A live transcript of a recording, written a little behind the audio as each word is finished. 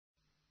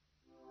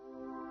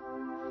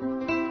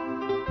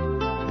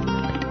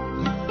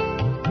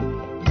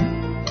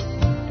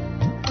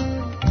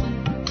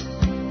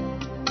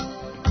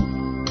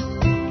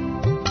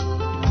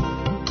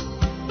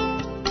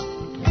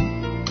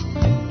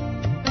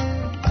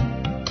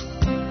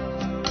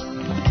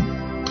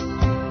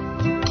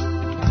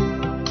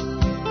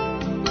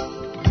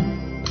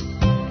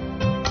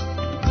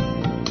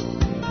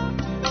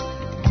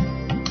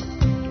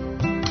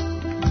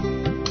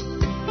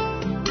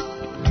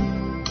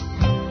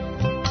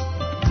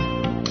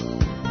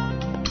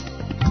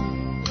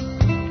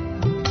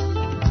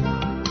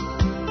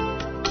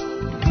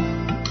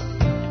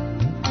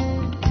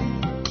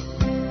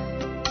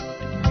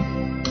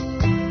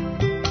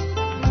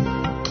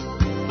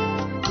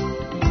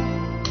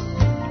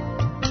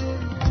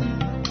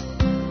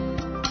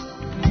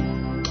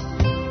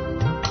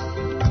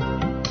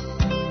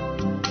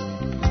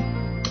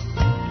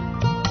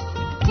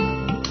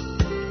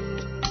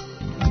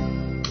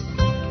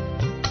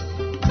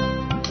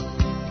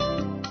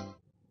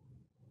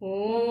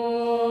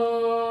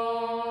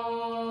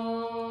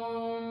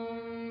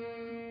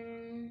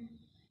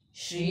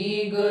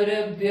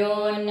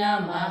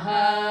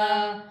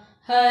Namaha.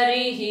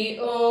 Harihi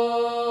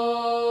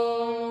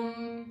Om.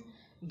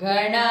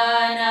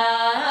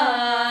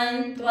 Gananam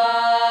tva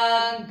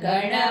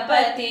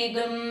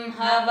Ganapatigum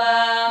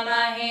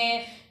Havamahe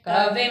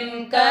Kavim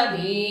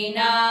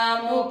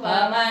Kavinam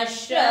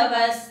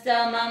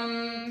Upamashravastamam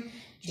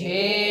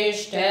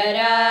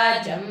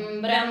Jyeshtarajam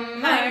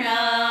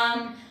Brahmanam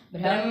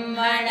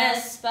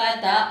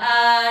Brahmanaspata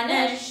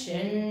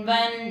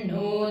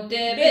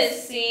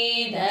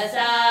Anashrinvannutibhisida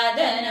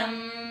Sadanam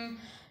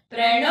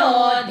Prano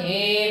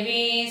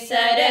Devi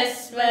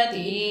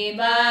Saraswati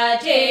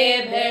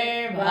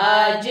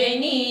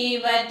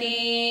Vajebhirvajinivati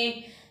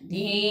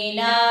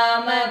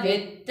Dhinama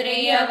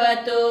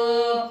Vitriyavatu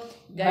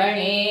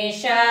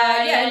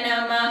Ganeshaya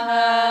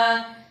Namaha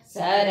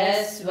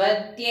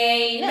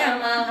Saraswatyai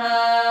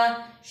Namaha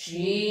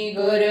Shri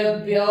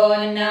Gurubhyo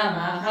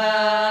Namaha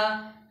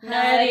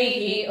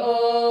Harihi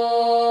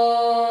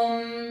Om.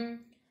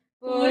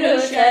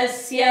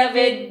 Purushasya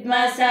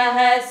vidma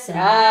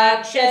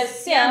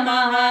sahasrakshasya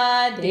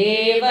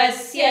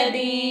mahadevasya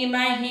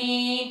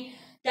dhimahi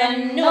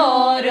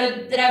tanno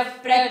rudra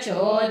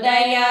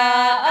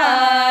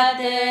prachodayat.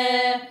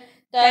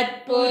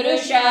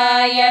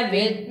 Tatpurushaya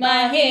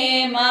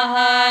vidmahe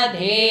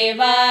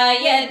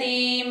mahadevaya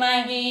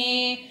dhimahi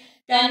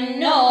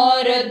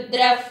tanno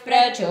rudra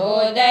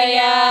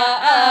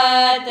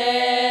prachodayat.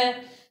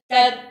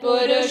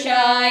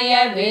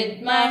 Tatpurushaya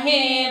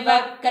vidmahe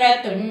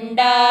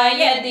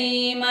vakratundaya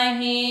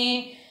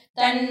dhimahi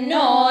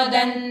tanno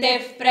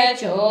dantif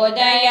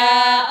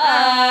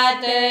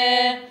prachodayat.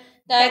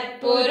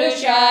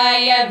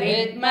 Tatpurushaya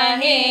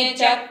vidmahe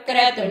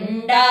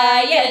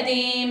chakratundaya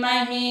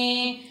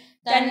dhimahi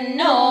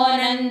tanno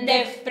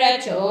nandif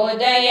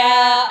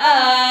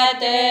prachodayat.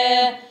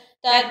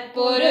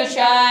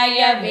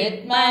 Tatpurushaya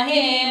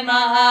vidmahe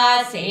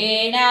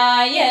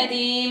mahasenaya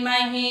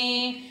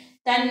dhimahi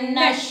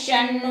tanna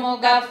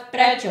shanmugah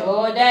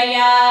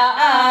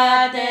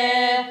prachodayat.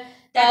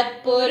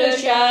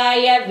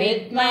 Tatpurushaya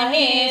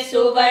vidmahe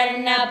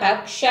suvarna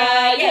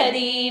pakshaya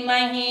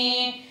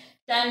dhimahi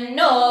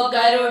tanno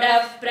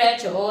garudah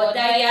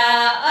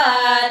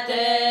prachodayat.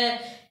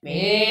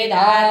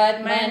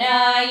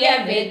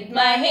 Vedatmanaya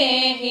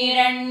vidmahe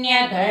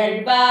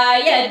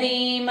hiranyagarbhaya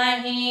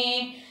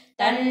dhimahi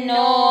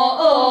tanno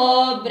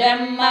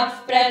brahma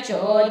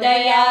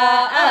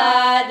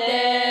prachodayat.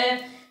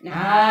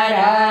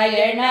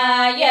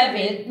 Narayanaya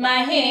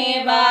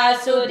vidmahe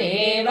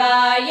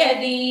vasudevaya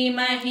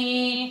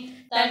dhimahi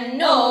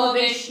tanno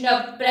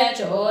vishnu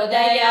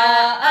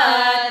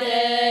prachodayat.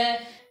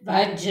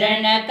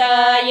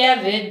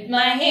 Vajranakaya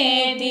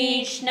vidmahe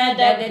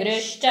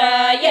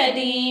tishnadagrishchaya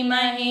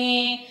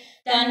dhimahi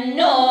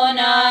tanno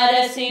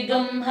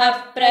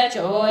narasimha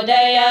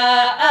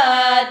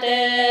prachodayat.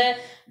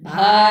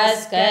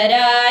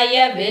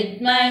 Bhaskaraya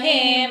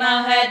vidmahe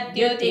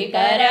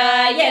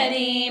mahadyutikaraya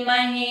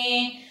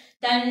dhimahi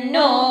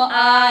tanno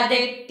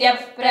aditya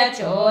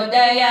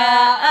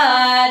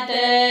prachodayat.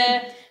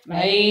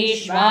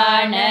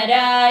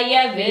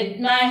 Vaishvanaraya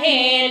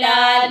vidmahe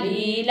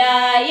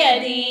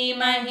lalilaya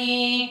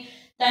dhimahi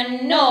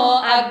tanno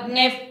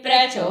agnih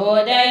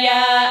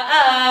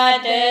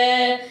prachodayat.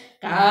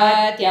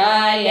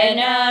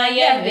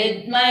 Katyayanaya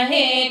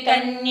vidmahe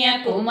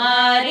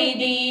kanyakumari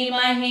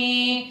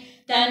dhimahi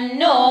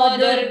tanno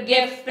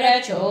durgah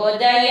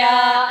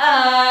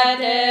prachodayat.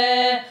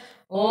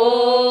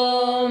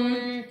 Om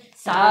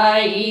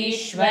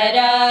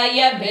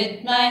Saishwaraya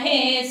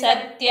vidmahe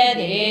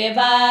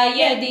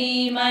satyadevaya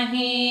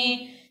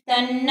dhimahi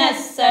tanna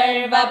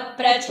sarva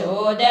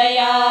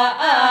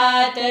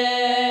prachodayat.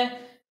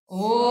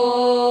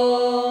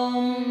 Om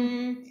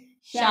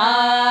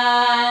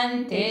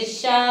Shanti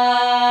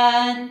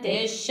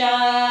Shanti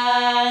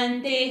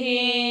Shanti.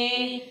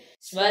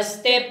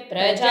 Swasti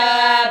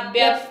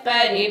prajabhyah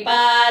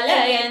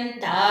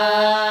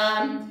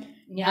paripalayantam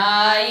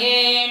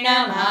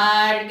Nyayena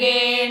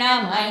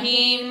margena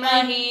mahim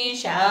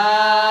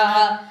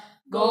mahisha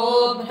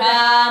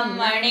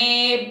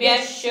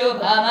Gobhramanebhyah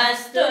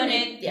shubhamastu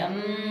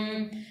nityam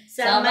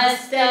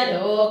Samasta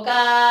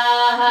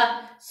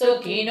lokaha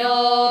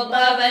Sukhino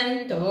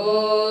bhavantu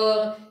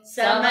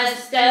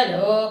Samasta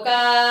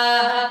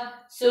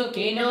lokaha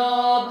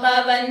Sukhino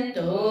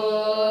bhavantu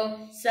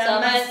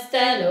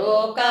Samasta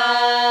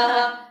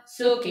lokaha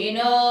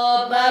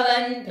Sukhino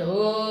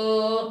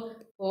bhavantu.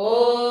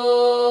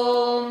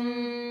 Om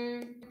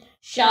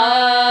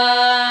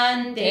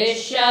Shanti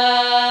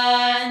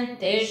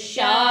Shanti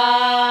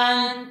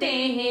Shanti.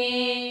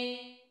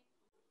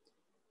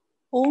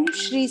 Om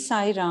Shri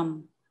Sai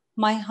Ram.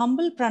 My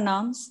humble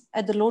pranams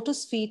at the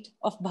lotus feet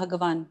of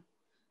Bhagawan.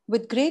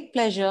 With great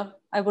pleasure,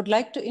 I would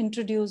like to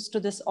introduce to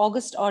this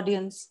august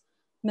audience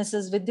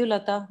Mrs.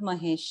 Vidyulatha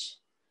Mahesh.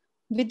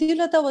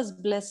 Vidyulatha was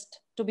blessed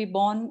to be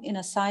born in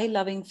a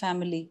Sai-loving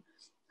family.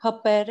 Her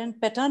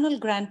paternal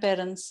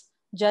grandparents,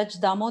 Judge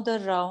Damodar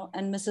Rao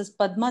and Mrs.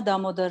 Padma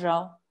Damodar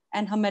Row,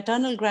 and her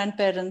maternal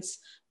grandparents,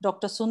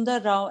 Dr.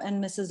 Sundar Rao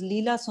and Mrs.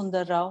 Leela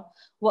Sundar Rao,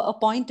 were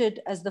appointed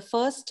as the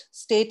first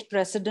state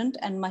president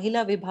and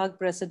Mahila Vibhag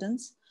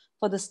presidents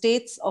for the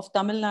states of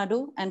Tamil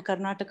Nadu and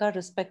Karnataka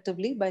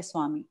respectively by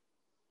Swami.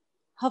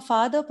 Her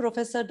father,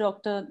 Professor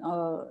Dr.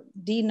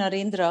 D.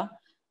 Narendra,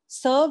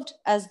 served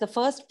as the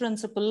first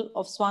principal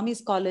of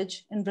Swami's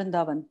College in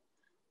Brindavan.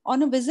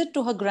 On a visit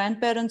to her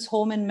grandparents'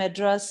 home in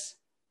Madras,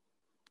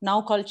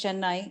 now called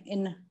Chennai,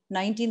 in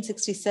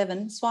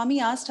 1967,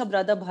 Swami asked her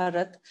brother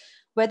Bharat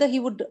whether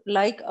he would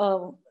like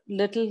a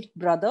little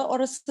brother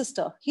or a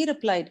sister. He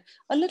replied,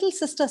 "A little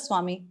sister,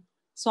 Swami."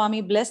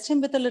 Swami blessed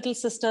him with a little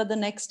sister the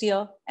next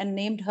year and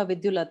named her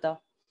Vidyulatha.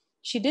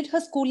 She did her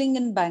schooling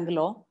in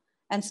Bangalore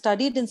and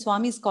studied in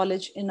Swami's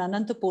College in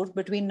Anantapur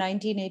between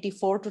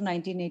 1984 to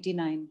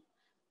 1989.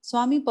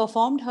 Swami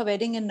performed her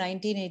wedding in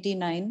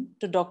 1989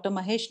 to Dr.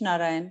 Mahesh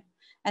Narayan,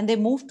 and they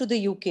moved to the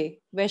UK,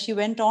 where she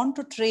went on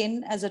to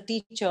train as a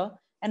teacher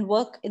and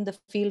work in the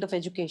field of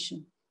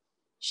education.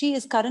 She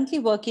is currently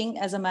working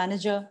as a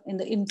manager in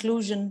the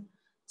inclusion,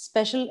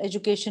 special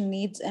education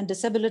needs and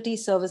disability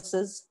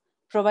services,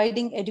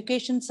 providing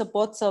education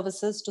support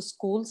services to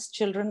schools,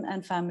 children,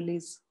 and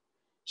families.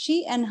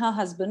 She and her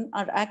husband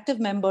are active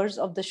members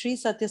of the Sri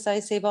Sathya Sai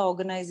Seva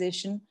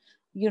Organization,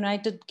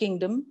 United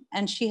Kingdom,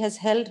 and she has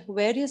held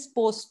various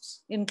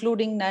posts,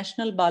 including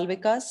National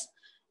Balvikas,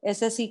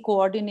 SSE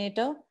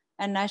Coordinator,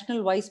 and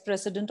National Vice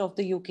President of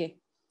the UK.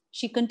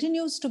 She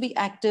continues to be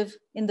active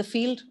in the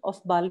field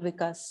of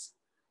Balvikas.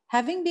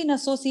 Having been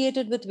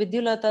associated with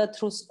Vidyulatha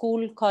through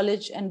school,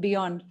 college, and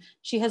beyond,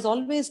 she has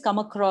always come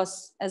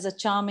across as a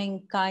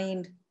charming,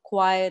 kind,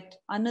 quiet,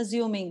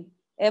 unassuming,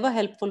 ever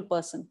helpful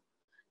person.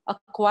 A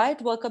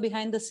quiet worker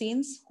behind the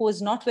scenes who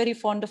is not very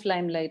fond of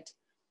limelight.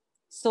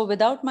 So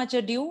without much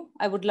ado,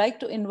 I would like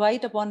to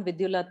invite upon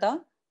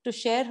Vidyulatha to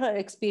share her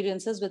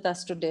experiences with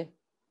us today.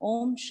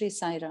 Om Shri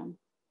Sai Ram.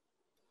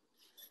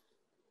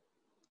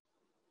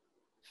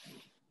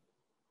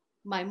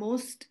 My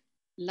most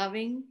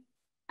loving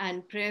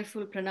and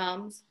prayerful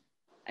pranams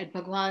at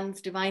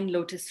Bhagawan's divine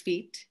lotus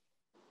feet.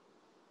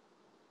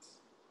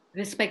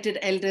 Respected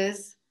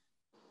elders,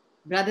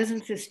 brothers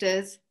and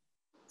sisters,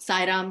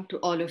 Sai Ram to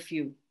all of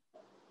you.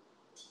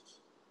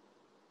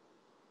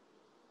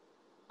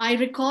 I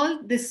recall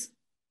this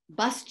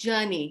bus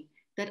journey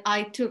that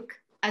I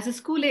took as a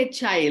school-age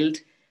child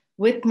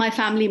with my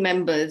family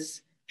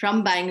members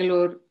from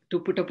Bangalore to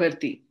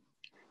Puttaparthi.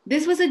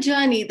 This was a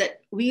journey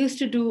that we used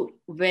to do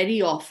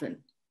very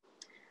often.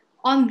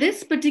 On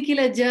this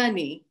particular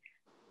journey,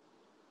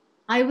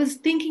 I was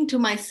thinking to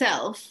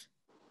myself,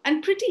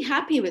 and pretty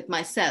happy with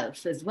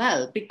myself as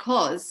well,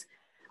 because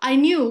I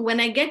knew when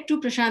I get to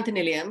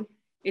Prashantanilayam,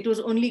 it was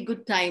only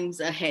good times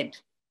ahead.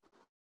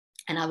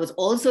 And I was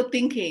also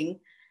thinking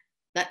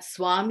that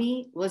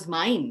Swami was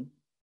mine.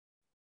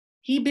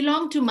 He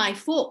belonged to my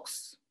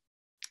folks.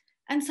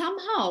 And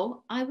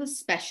somehow I was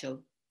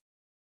special.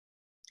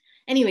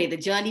 Anyway, the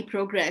journey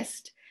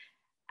progressed,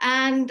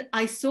 and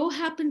I so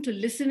happened to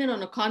listen in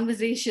on a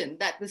conversation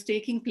that was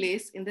taking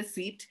place in the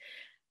seat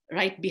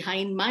right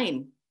behind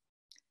mine.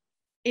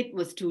 It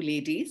was two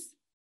ladies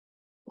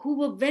who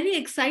were very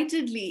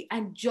excitedly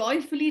and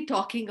joyfully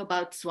talking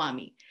about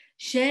Swami,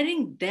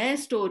 sharing their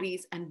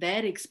stories and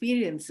their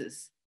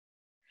experiences.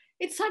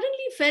 It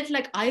suddenly felt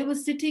like I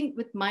was sitting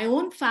with my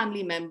own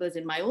family members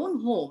in my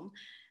own home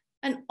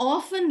and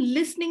often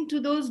listening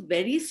to those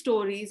very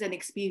stories and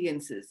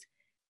experiences.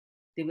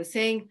 They were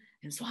saying,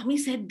 and Swami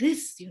said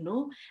this,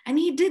 and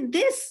he did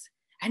this,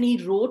 and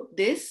he wrote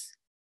this,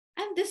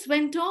 and this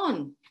went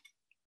on.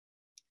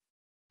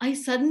 I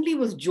suddenly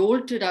was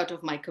jolted out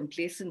of my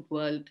complacent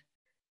world.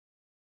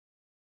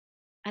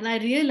 And I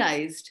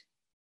realized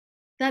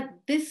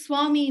that this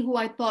Swami who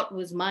I thought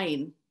was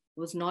mine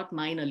was not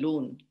mine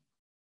alone.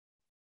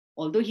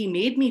 Although he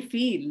made me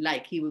feel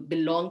like he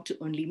belonged to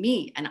only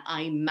me and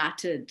I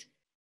mattered.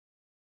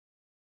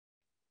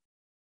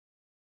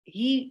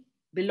 He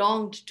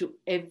belonged to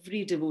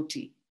every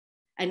devotee,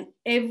 and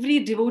every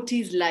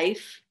devotee's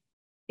life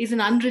is an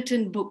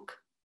unwritten book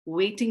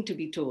waiting to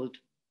be told.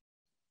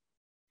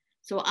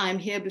 So I'm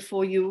here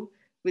before you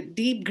with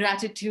deep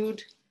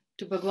gratitude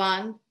to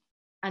Bhagawan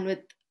and with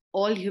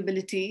all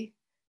humility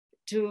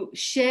to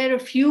share a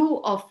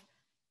few of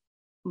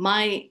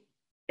my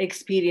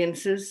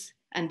experiences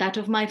and that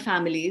of my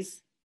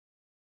families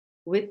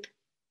with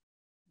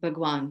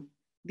Bhagawan.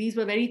 These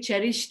were very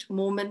cherished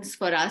moments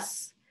for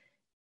us,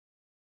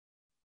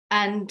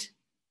 and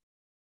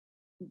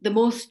the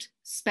most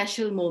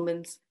special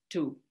moments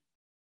too.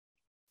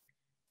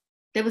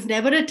 There was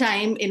never a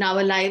time in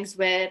our lives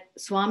where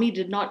Swami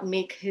did not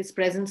make his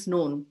presence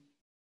known.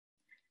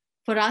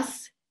 For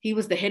us, he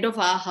was the head of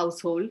our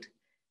household.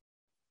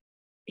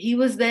 He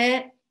was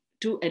there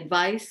to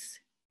advise,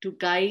 to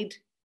guide,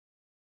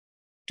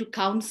 to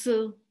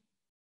counsel,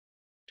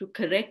 to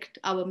correct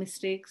our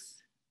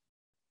mistakes,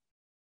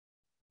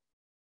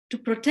 to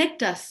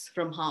protect us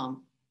from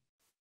harm.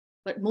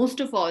 But most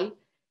of all,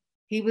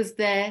 he was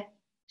there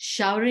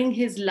showering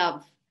his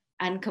love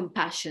and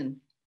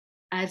compassion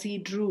as he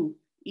drew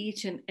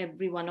each and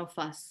every one of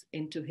us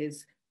into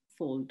his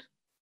fold.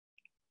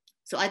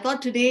 So I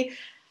thought today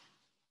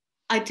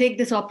I take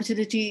this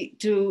opportunity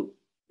to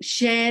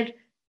share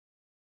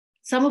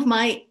some of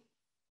my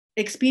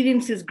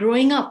experiences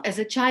growing up as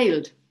a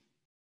child,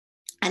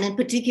 and in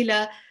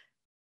particular,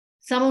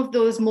 some of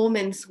those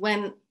moments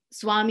when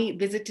Swami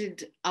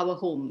visited our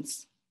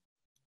homes.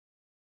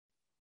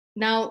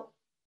 Now,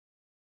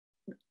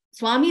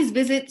 Swami's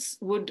visits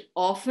would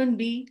often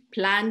be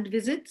planned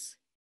visits,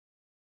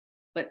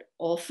 but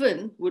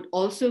often would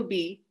also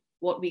be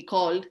what we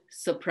called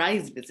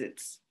surprise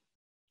visits.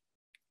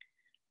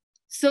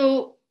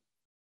 So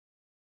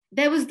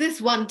there was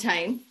this one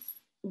time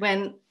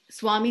when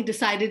Swami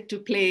decided to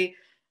play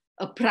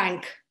a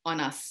prank on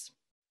us.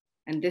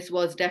 And this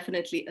was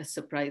definitely a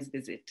surprise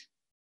visit.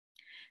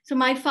 So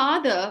my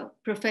father,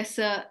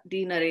 Professor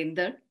D.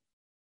 Narender,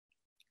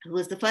 who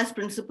was the first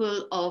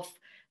principal of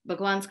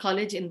Bhagawan's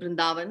College in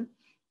Brindavan,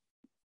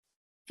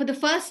 for the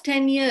first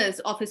 10 years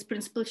of his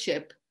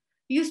principalship,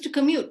 he used to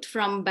commute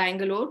from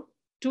Bangalore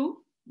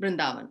to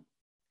Brindavan.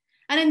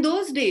 And in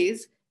those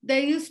days, there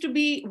used to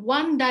be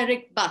one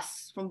direct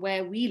bus from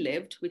where we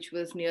lived, which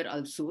was near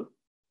Alsur,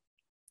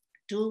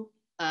 to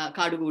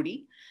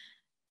Kadugudi.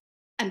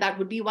 And that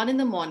would be one in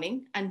the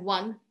morning and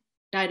one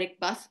direct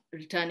bus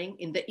returning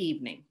in the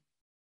evening.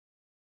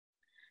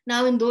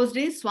 Now, in those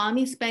days,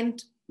 Swami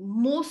spent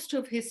most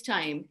of his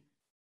time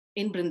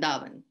in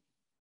Brindavan.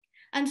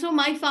 And so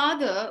my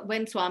father,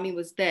 when Swami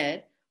was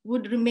there,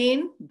 would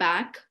remain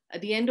back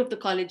at the end of the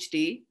college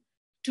day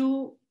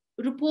to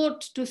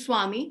report to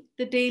Swami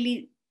the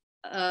daily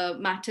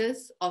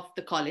matters of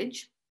the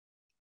college,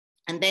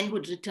 and then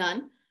would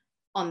return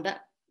on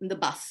the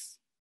bus.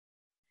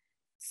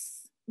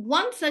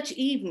 One such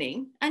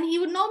evening, and he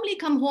would normally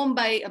come home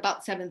by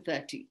about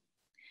 7:30.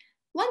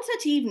 One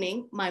such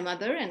evening, my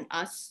mother and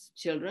us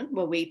children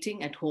were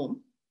waiting at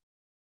home,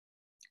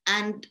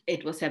 and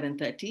it was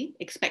 7:30,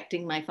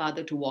 expecting my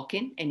father to walk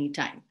in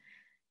anytime.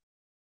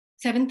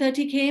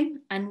 7:30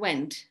 came and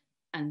went,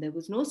 and there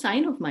was no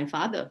sign of my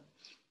father.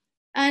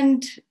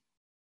 And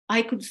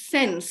I could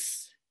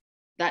sense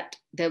that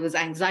there was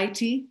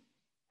anxiety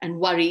and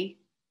worry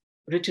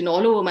written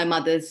all over my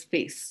mother's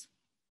face.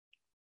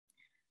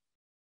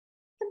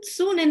 And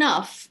soon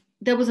enough,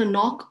 there was a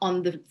knock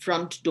on the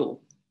front door.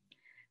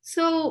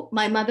 So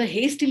my mother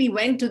hastily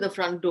went to the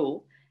front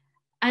door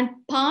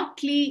and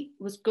partly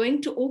was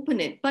going to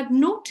open it, but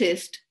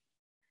noticed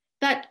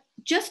that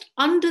just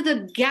under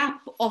the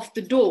gap of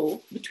the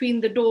door,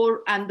 between the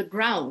door and the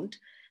ground,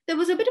 there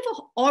was a bit of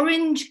an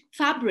orange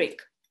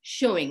fabric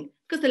showing.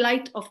 Because the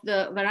light of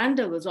the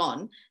veranda was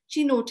on,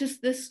 she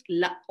noticed this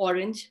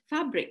orange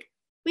fabric.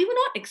 We were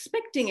not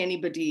expecting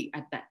anybody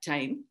at that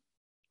time.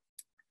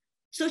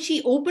 So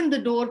she opened the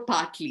door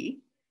partly,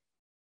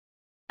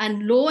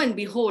 and lo and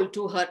behold,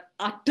 to her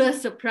utter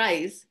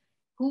surprise,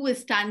 who is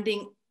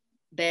standing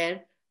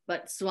there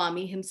but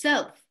Swami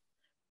himself?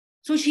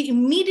 So she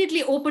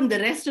immediately opened the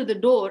rest of the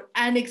door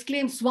and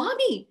exclaimed,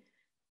 "Swami!"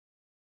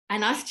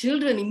 And us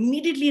children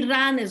immediately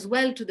ran as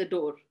well to the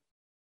door.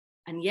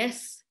 And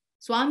yes,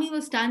 Swami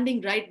was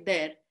standing right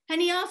there.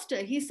 And he asked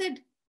her, he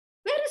said,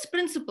 "Where is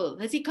Principal?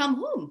 Has he come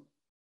home?"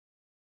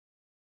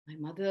 My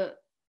mother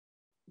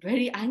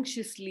very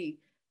anxiously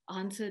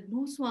answered,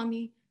 "No,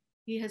 Swami,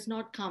 he has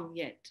not come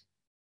yet."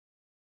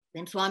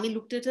 Then Swami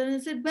looked at her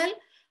and said, "Well,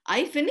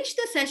 I finished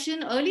the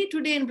session early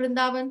today in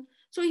Brindavan,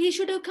 so he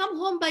should have come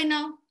home by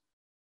now."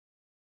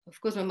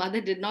 Of course, my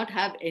mother did not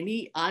have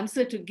any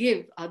answer to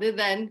give other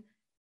than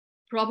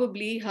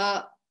probably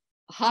her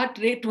heart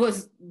rate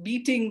was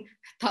beating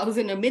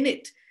 1,000 a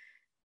minute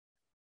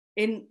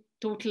in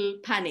total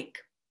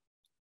panic.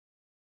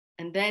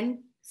 And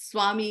then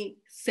Swami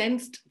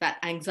sensed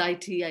that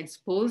anxiety, I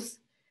suppose,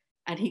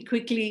 and he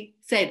quickly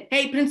said,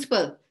 "Hey,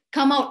 Principal,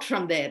 come out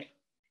from there."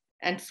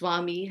 And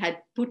Swami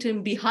had put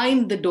him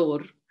behind the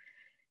door.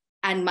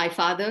 And my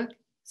father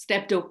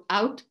stepped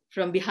out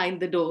from behind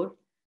the door.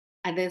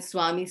 And then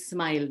Swami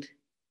smiled.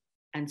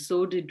 And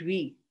so did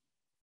we.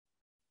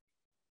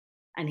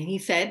 And he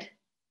said,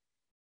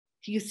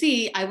 "You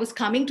see, I was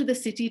coming to the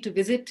city to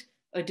visit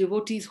a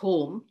devotee's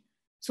home.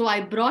 So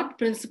I brought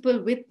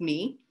Principal with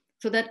me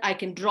so that I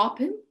can drop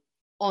him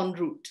en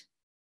route."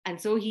 And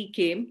so he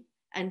came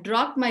and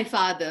dropped my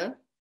father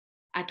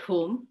at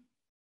home.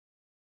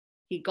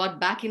 He got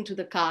back into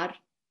the car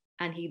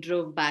and he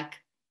drove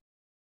back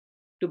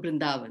to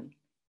Brindavan.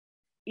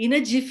 In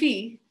a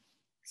jiffy,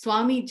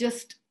 Swami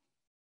just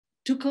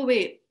took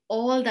away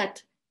all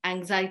that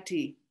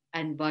anxiety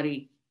and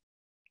worry.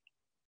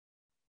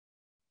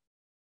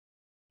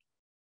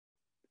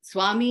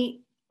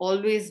 Swami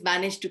always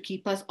managed to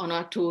keep us on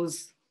our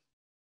toes.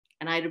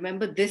 And I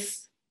remember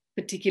this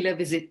particular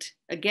visit.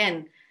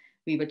 Again,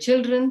 we were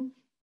children.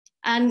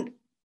 And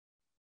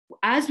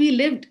as we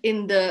lived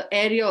in the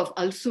area of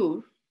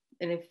Alsur,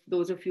 and if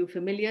those of you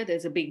familiar,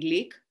 there's a big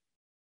lake.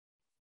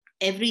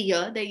 Every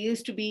year there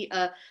used to be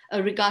a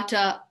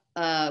regatta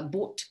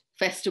boat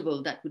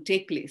festival that would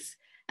take place.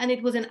 And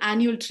it was an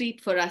annual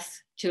treat for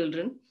us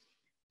children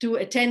to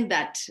attend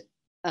that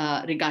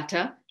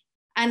regatta.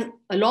 And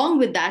along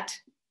with that,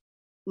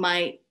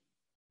 my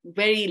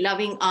very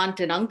loving aunt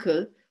and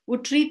uncle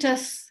would treat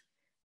us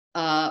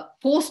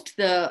post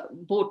the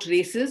boat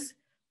races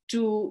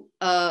to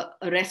a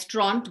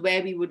restaurant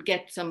where we would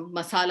get some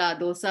masala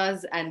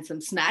dosas and some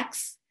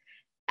snacks,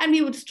 and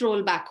we would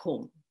stroll back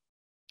home.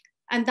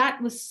 And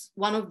that was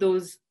one of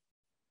those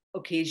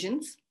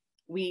occasions.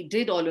 We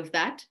did all of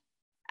that,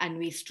 and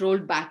we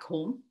strolled back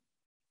home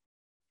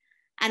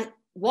and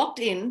walked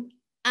in,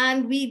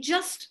 and we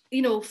just,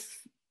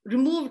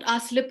 removed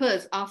our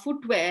slippers, our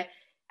footwear,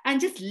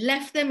 and just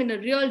left them in a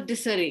real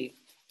disarray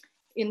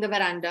in the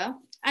veranda.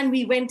 And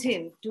we went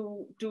in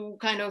to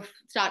kind of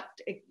start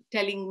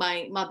telling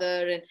my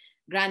mother and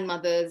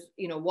grandmothers,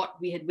 what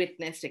we had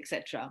witnessed,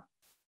 etc.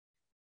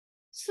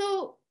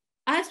 So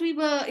as we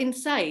were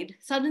inside,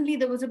 suddenly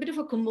there was a bit of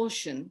a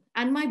commotion,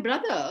 and my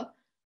brother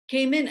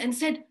came in and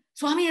said,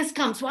 "Swami has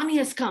come, Swami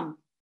has come."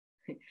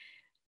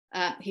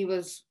 He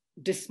was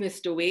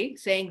dismissed away,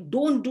 saying,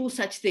 "Don't do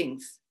such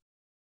things."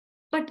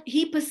 But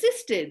he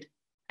persisted,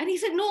 and he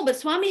said, "No, but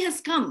Swami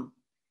has come."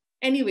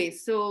 Anyway,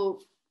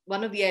 so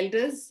one of the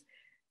elders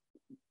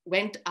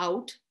went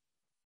out,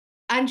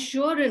 and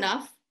sure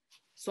enough,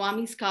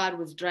 Swami's car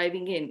was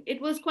driving in.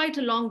 It was quite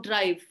a long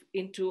drive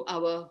into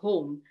our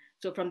home,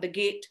 so from the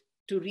gate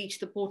to reach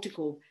the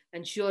portico.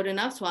 And sure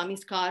enough,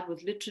 Swami's car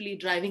was literally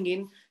driving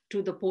in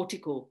to the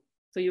portico.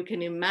 So you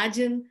can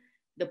imagine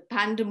the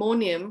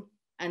pandemonium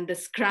and the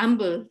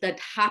scramble that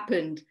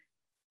happened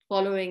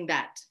following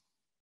that.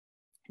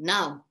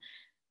 Now,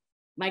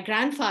 my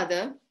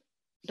grandfather,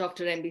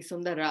 Dr. M.B.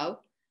 Sundar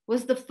Rao,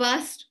 was the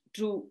first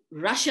to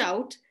rush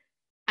out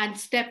and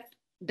step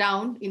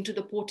down into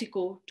the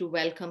portico to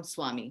welcome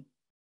Swami.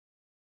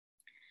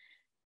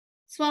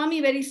 Swami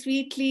very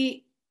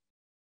sweetly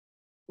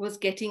was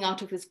getting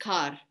out of his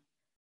car.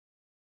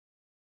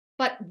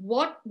 But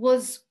what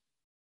was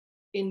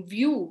in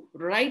view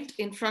right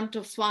in front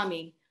of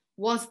Swami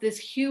was this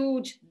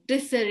huge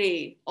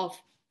disarray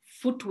of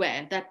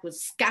footwear that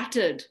was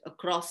scattered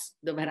across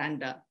the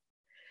veranda.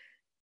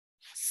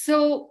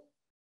 So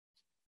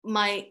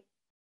my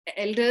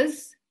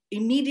elders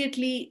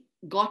immediately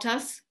got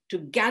us to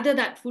gather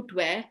that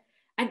footwear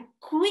and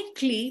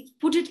quickly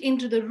put it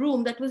into the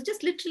room that was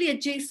just literally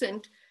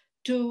adjacent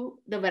to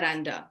the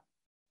veranda.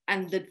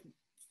 And the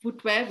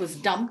footwear was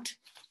dumped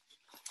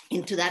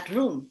into that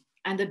room,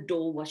 and the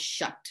door was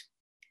shut.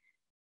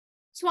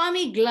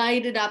 Swami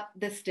glided up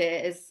the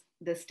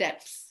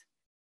steps,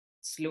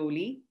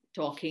 slowly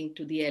talking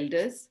to the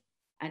elders,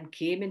 and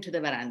came into the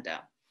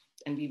veranda.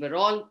 And we were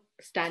all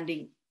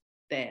standing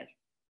there.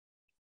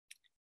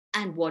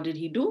 And what did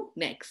he do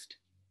next?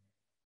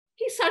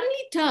 He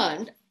suddenly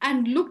turned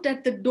and looked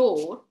at the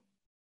door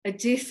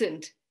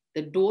adjacent,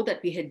 the door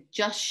that we had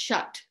just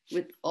shut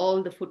with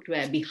all the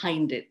footwear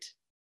behind it.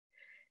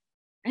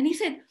 And he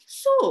said,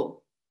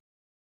 "So,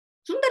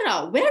 Sundar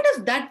Rao, where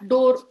does that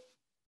door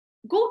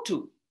go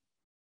to?"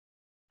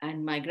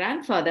 And my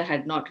grandfather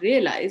had not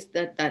realized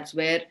that that's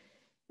where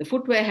the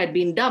footwear had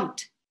been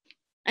dumped.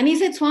 And he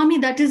said, "Swami,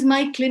 that is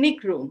my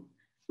clinic room."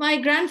 My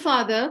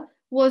grandfather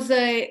was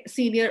a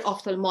senior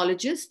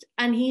ophthalmologist,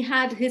 and he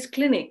had his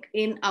clinic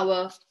in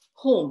our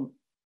home.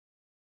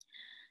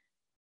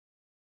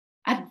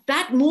 At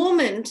that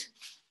moment,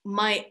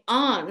 my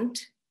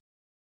aunt,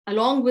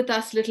 along with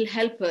us little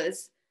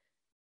helpers,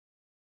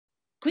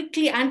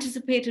 quickly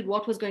anticipated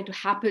what was going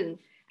to happen,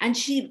 and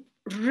she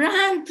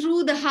ran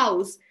through the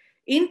house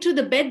into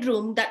the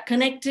bedroom that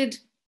connected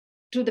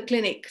to the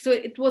clinic. So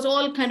it was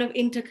all kind of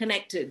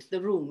interconnected,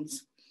 the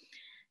rooms.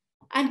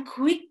 And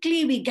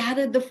quickly we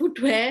gathered the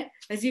footwear,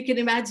 as you can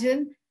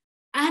imagine,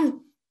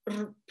 and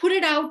put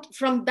it out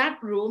from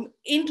that room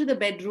into the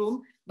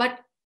bedroom,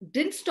 but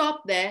didn't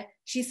stop there.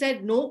 She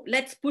said, "No,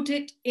 let's put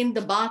it in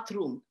the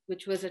bathroom,"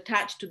 which was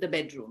attached to the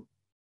bedroom.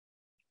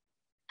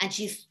 And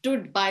she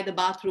stood by the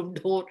bathroom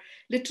door,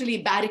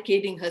 literally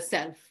barricading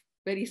herself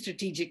very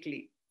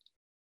strategically.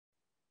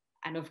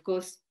 And of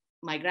course,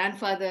 my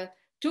grandfather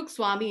took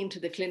Swami into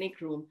the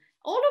clinic room.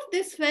 All of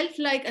this felt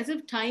like as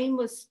if time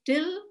was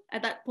still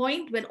at that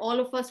point when all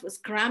of us were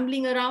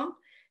scrambling around.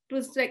 It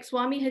was like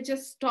Swami had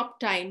just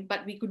stopped time,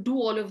 but we could do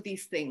all of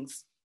these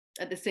things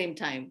at the same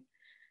time.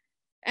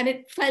 And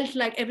it felt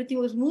like everything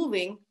was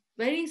moving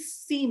very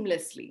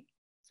seamlessly.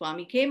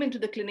 Swami came into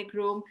the clinic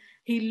room.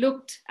 He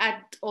looked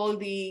at all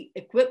the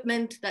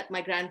equipment that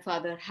my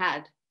grandfather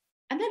had.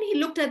 And then he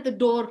looked at the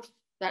door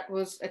that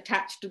was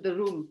attached to the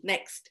room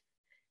next.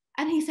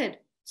 And he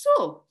said,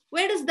 "So,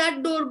 where does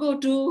that door go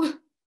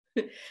to?"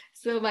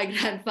 So my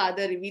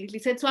grandfather immediately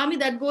said, "Swami,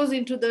 that goes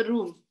into the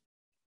room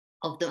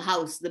of the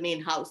house, the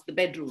main house, the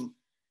bedroom."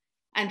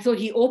 And so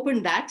he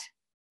opened that.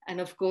 And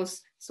of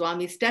course,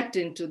 Swami stepped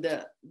into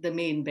the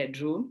main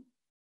bedroom.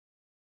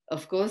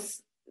 Of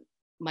course,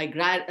 my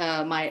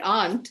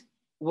aunt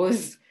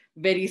was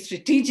very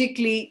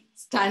strategically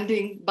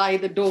standing by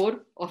the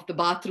door of the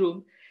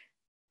bathroom.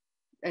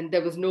 And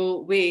there was no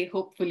way,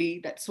 hopefully,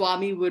 that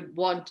Swami would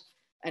want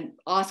and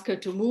ask her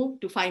to move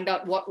to find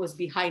out what was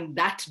behind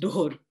that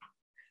door.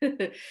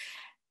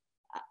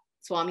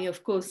 Swami,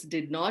 of course,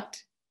 did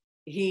not.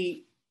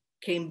 He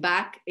came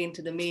back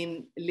into the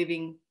main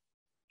living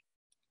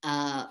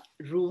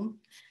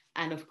room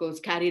and, of course,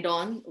 carried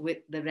on with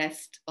the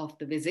rest of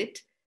the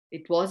visit.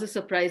 It was a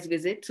surprise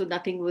visit, so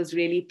nothing was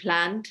really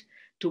planned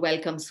to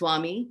welcome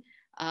Swami.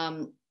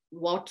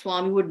 What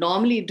Swami would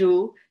normally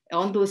do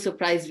on those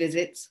surprise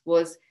visits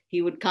was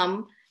he would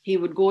come, he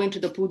would go into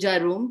the puja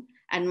room,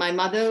 and my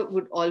mother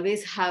would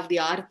always have the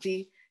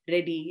aarti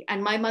ready.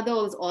 And my mother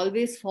was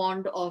always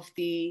fond of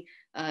the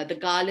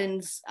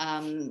garlands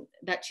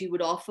that she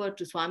would offer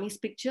to Swami's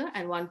picture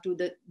and one to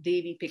the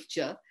Devi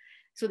picture.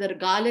 So the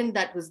garland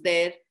that was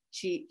there,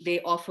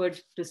 they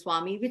offered to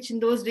Swami, which in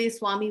those days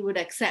Swami would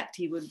accept.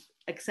 He would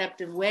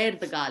accept and wear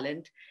the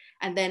garland,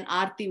 and then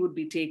aarti would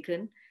be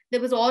taken.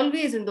 There was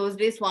always, in those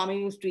days, Swami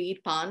used to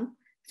eat pan.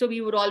 So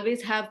we would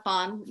always have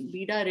pan,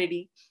 bida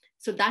ready.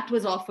 So that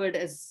was offered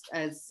as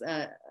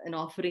an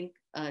offering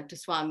to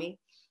Swami.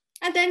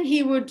 And then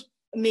he would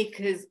make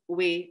his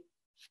way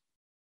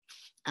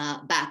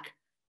back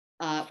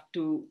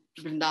to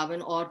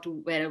Brindavan or to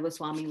wherever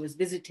Swami was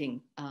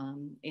visiting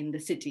in the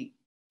city.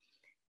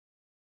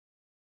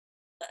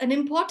 An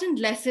important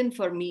lesson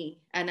for me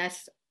and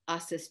us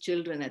as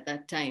children at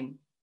that time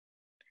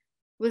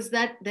was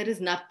that there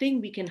is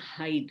nothing we can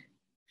hide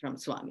from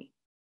Swami.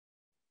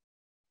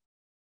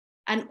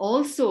 And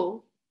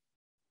also,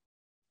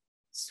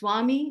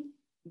 Swami,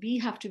 we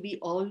have to be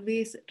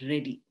always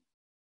ready.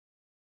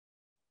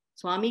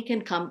 Swami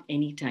can come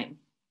anytime,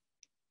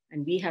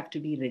 and we have to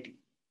be ready.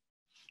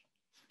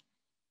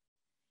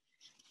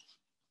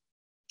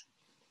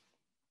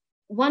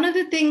 One of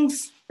the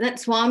things that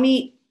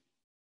Swami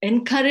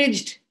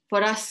encouraged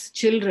for us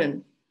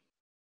children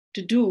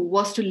to do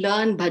was to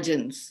learn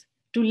bhajans,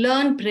 to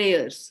learn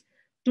prayers,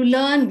 to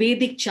learn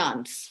Vedic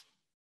chants.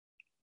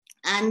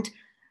 And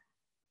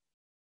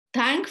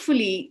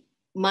thankfully,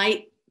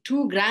 my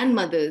two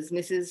grandmothers,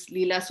 Mrs.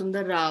 Leela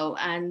Sundar Rao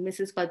and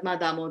Mrs. Padma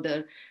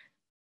Damodar,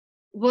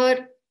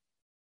 were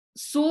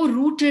so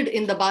rooted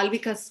in the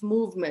Balvikas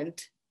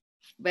movement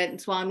when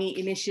Swami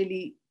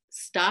initially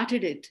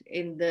started it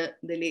in the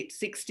late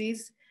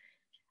 60s.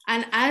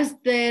 And as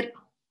their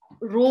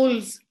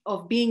roles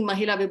of being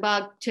Mahila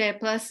Vibhag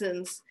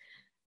chairpersons,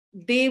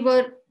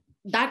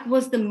 that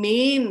was the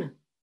main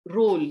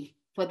role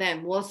for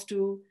them, was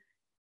to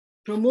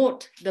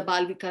promote the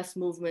Balvikas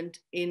movement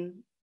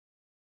in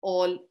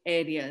all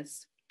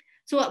areas.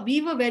 So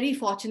we were very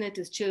fortunate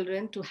as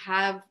children to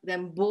have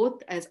them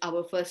both as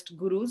our first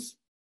gurus.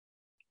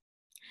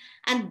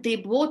 And they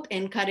both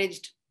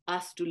encouraged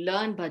us to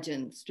learn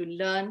bhajans, to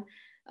learn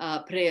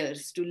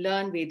prayers, to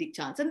learn Vedic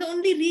chants. And the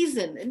only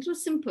reason, and it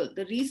was simple,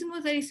 the reason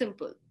was very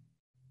simple.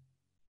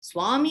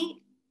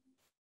 Swami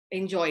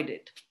enjoyed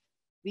it.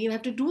 We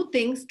have to do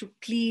things to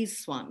please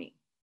Swami.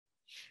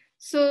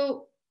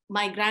 So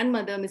my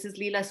grandmother, Mrs.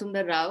 Leela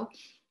Sundar Rao,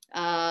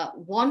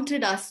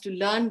 wanted us to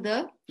learn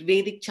the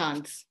Vedic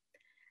chants.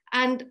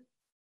 And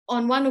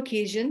on one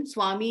occasion,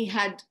 Swami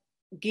had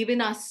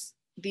given us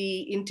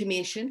the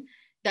intimation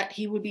that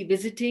he would be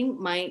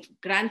visiting my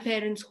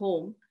grandparents'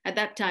 home. At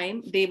that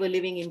time, they were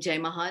living in Jai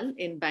Mahal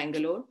in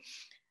Bangalore,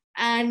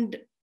 and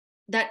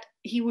that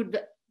he would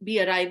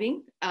be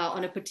arriving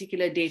on a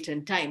particular date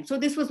and time. So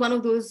this was one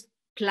of those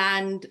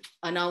planned,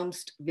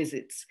 announced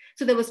visits.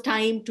 So there was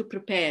time to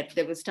prepare,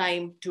 there was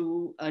time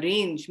to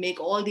arrange, make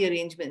all the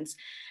arrangements,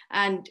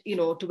 and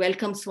to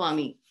welcome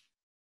Swami.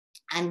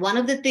 And one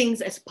of the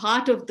things as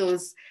part of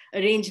those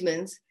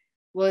arrangements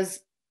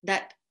was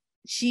that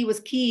she was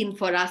keen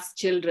for us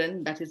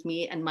children, that is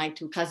me and my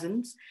two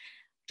cousins,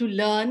 to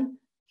learn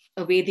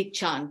a Vedic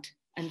chant.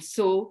 And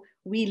so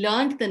we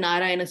learned the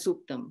Narayana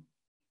Suktam.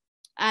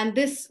 And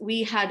this,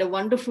 we had a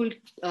wonderful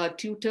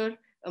tutor,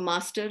 a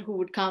master who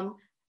would come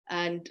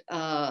and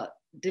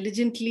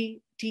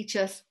diligently teach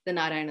us the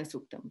Narayana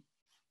Suktam.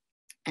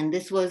 And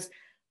this was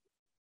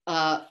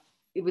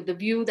with the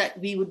view that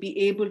we would be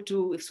able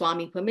to, if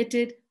Swami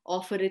permitted,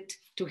 offer it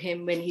to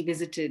him when he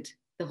visited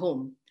the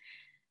home.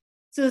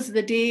 So as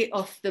the day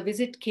of the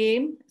visit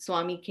came,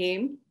 Swami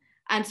came,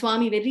 and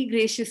Swami very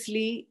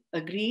graciously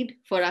agreed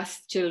for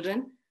us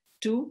children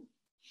to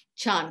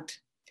chant.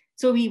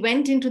 So we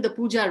went into the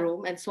puja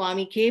room, and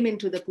Swami came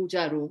into the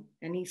puja room,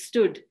 and he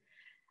stood,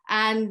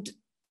 and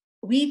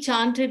we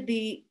chanted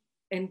the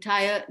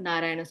entire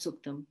Narayana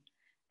Suktam.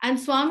 And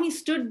Swami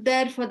stood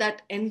there for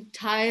that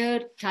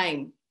entire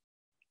time,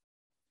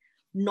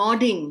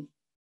 nodding,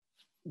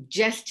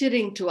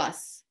 gesturing to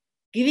us,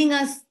 giving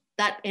us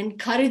that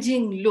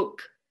encouraging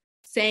look,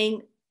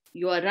 saying,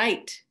 "You are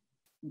right,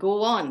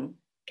 go on,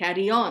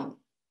 carry on."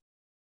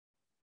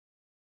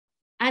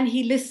 And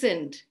he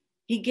listened.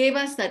 He gave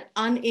us that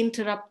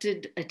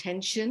uninterrupted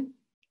attention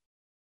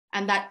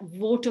and that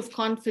vote of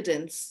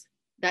confidence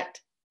that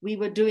we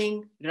were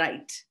doing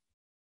right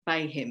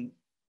by him.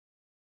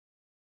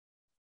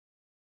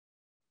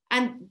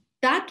 And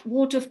that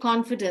vote of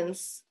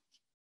confidence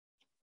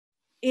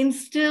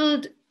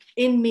instilled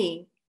in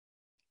me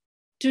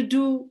to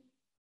do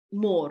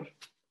more,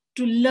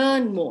 to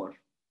learn more.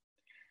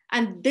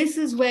 And this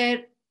is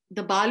where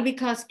the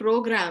Balvikas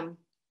program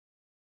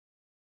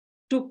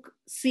took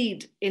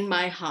seed in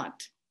my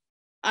heart.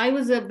 I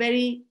was a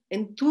very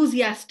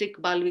enthusiastic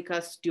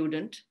Balvikas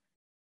student.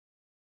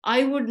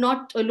 I would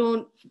not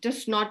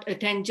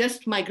attend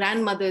just my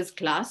grandmother's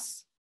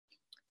class.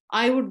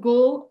 I would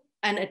go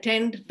and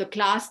attend the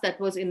class that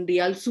was in the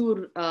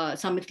Alsur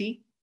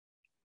Samiti.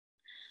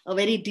 A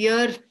very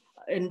dear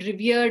and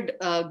revered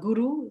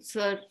guru,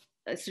 Sir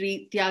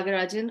Sri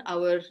Tyagarajan,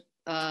 our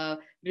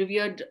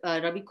revered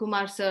Ravi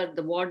Kumar sir,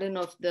 the warden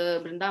of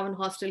the Brindavan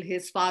hostel,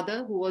 his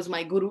father, who was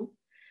my guru,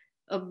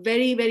 a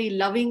very, very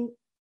loving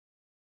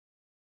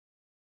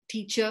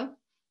teacher.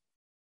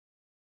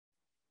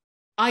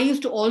 I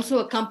used to also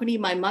accompany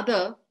my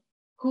mother,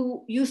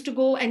 who used to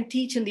go and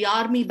teach in the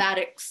army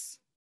barracks,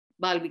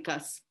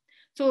 Balvikas.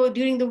 So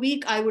during the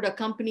week, I would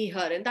accompany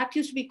her. And that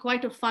used to be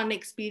quite a fun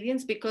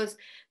experience because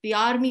the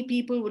army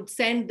people would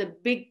send the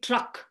big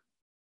truck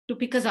to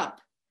pick us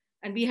up.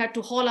 And we had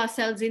to haul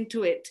ourselves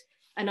into it.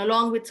 And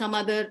along with some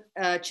other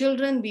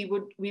children, we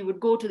would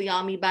go to the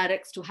army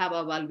barracks to have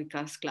our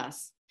Balvikas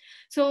class.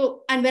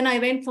 So, and when I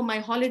went for my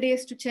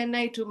holidays to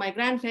Chennai to my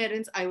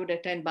grandparents, I would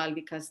attend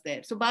Balvikas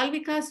there. So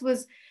Balvikas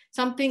was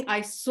something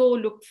I so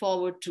looked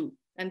forward to.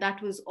 And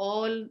that was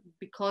all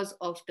because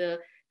of the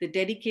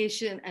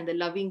dedication and the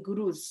loving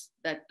gurus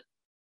that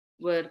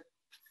were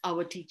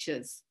our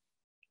teachers.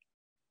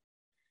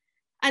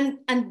 And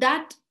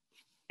that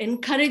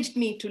encouraged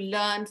me to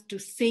learn, to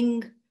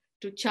sing,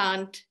 to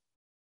chant,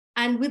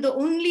 and with the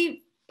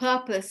only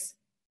purpose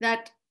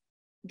that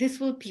this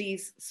will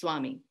please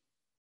Swami.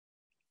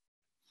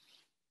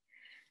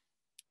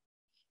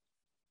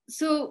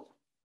 So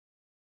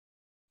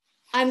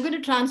I'm going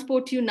to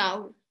transport you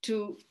now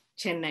to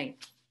Chennai,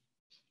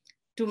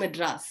 to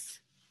Madras.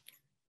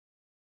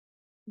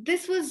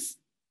 This was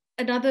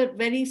another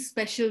very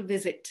special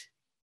visit.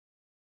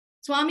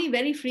 Swami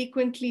very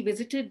frequently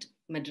visited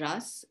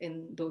Madras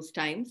in those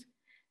times.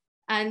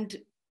 And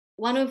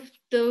one of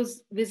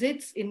those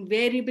visits,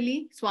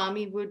 invariably,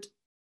 Swami would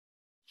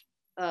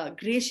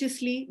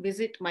graciously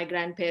visit my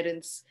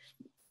grandparents,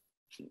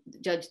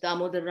 Judge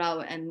Damodar Rao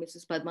and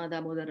Mrs. Padma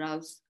Damodar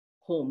Rao's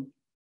home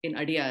in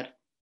Adyar.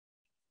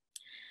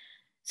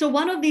 So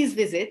one of these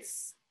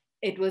visits,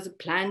 it was a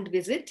planned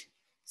visit.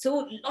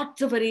 So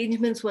lots of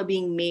arrangements were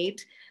being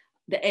made.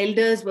 The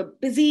elders were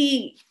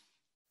busy,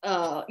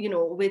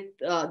 with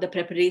the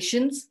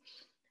preparations.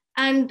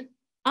 And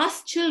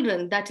us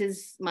children, that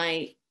is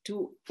my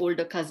two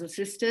older cousin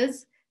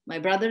sisters, my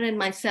brother and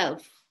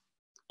myself,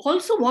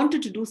 also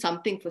wanted to do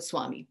something for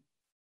Swami.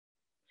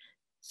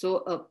 So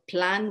a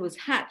plan was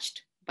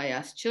hatched by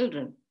us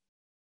children.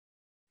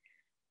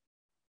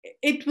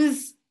 It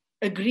was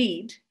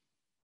agreed,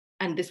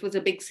 and this was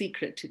a big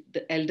secret,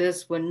 the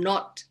elders were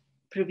not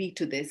privy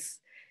to this,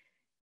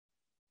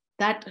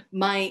 that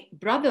my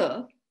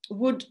brother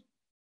would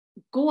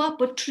go up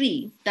a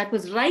tree that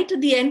was right at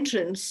the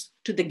entrance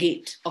to the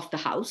gate of the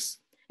house.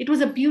 It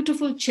was a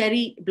beautiful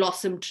cherry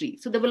blossom tree.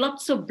 So there were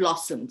lots of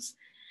blossoms.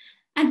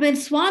 And when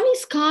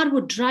Swami's car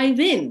would drive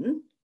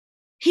in,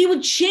 he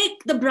would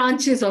shake the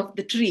branches of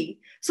the tree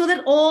so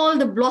that all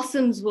the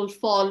blossoms will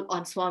fall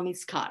on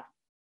Swami's car.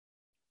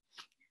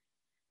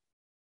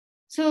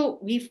 So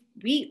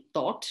we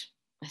thought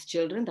as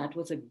children that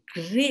was a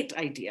great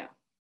idea.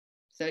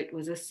 So it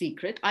was a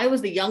secret. I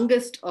was the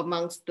youngest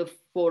amongst the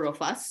four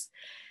of us.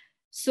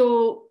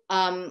 So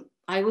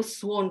I was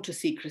sworn to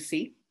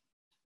secrecy.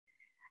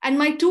 And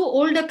my two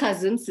older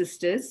cousin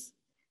sisters,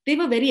 they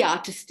were very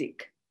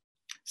artistic.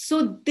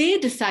 So they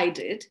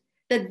decided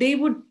that they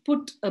would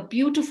put a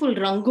beautiful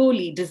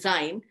rangoli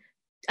design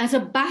as a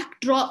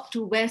backdrop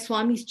to where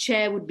Swami's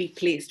chair would be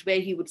placed, where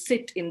he would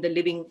sit in the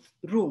living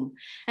room.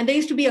 And there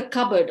used to be a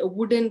cupboard, a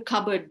wooden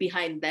cupboard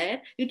behind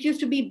there. It used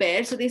to be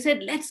bare. So they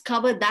said, let's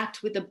cover that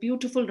with a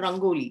beautiful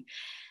rangoli.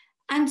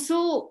 And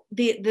so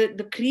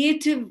the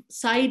creative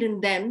side in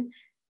them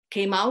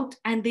came out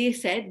and they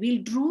said,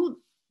 we'll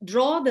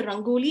draw the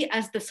rangoli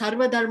as the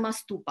Sarvadharma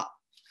Stupa.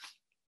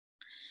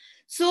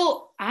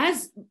 So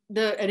as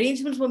the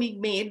arrangements were being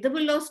made, there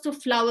were lots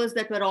of flowers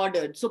that were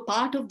ordered. So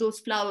part of those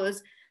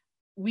flowers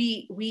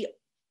we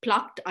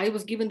plucked. I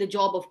was given the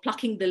job of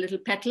plucking the little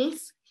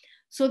petals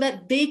so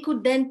that they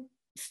could then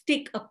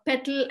stick a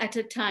petal at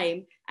a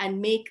time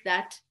and make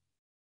that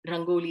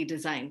rangoli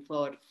design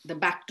for the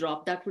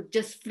backdrop that would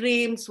just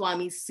frame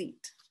Swami's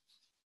seat.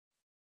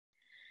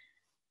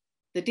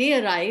 The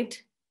day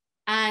arrived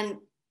and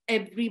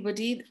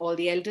everybody, all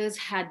the elders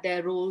had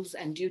their roles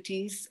and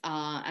duties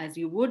as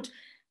you would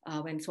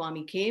when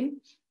Swami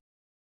came.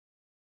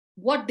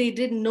 What they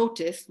didn't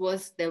notice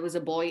was there was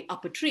a boy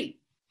up a tree.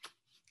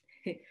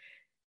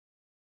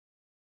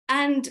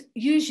 And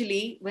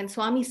usually when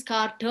Swami's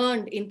car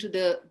turned into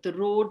the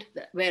road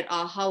where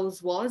our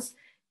house was,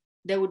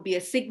 there would be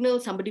a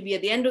signal, somebody be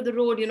at the end of the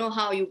road, you know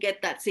how you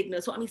get that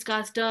signal. Swami's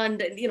car's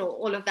turned and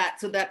all of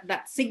that. So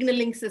that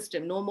signaling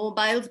system, no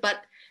mobiles,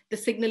 but the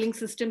signaling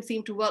system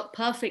seemed to work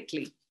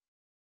perfectly.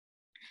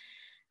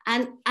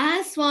 And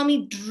as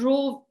Swami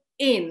drove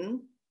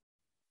in,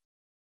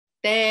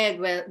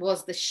 there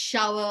was the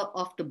shower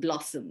of the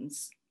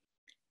blossoms.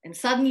 And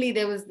suddenly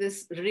there was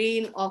this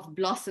rain of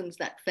blossoms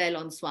that fell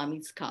on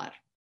Swami's car.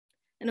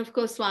 And of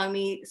course,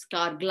 Swami's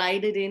car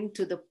glided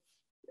into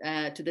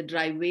the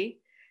driveway.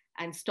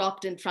 and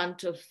stopped in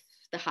front of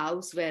the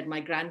house where my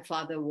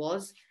grandfather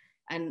was.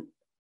 And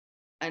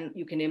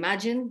you can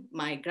imagine,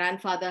 my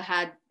grandfather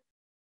had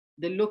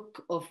the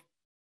look of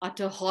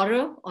utter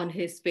horror on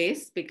his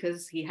face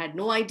because he had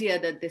no idea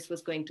that this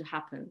was going to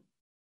happen.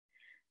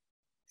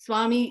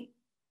 Swami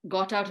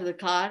got out of the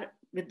car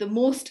with the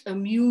most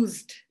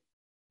amused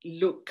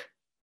look.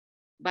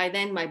 By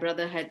then, my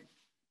brother had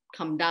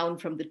come down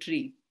from the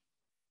tree.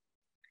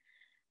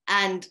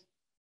 And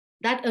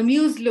that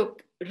amused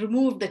look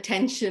removed the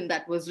tension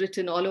that was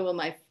written all over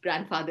my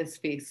grandfather's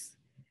face.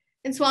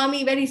 And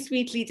Swami very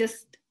sweetly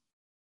just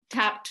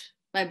tapped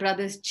my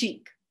brother's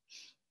cheek.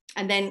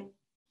 And then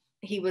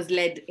he was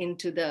led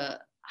into the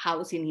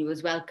house and he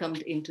was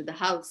welcomed into the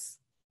house.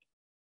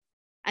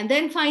 And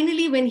then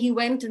finally, when he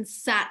went and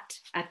sat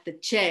at the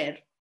chair,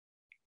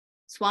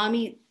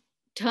 Swami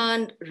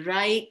turned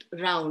right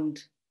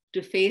round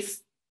to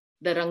face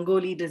the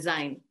Rangoli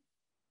design.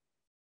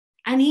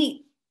 And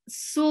he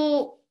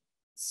so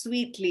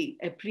sweetly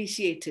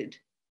appreciated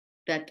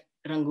that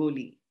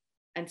Rangoli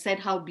and said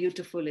how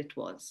beautiful it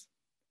was.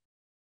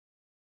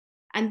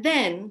 And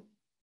then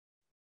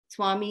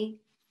Swami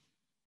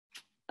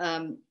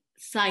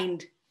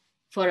signed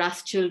for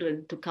us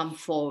children to come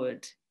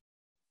forward.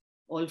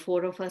 All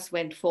four of us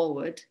went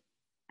forward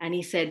and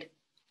he said,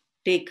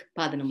 take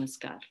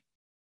Padanamaskar.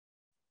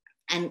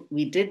 And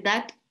we did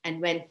that and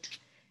went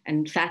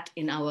and sat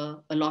in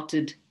our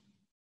allotted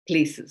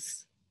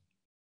places.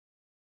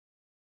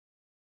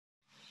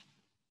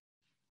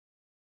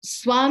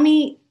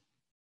 Swami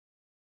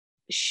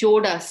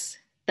showed us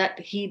that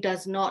he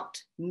does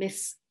not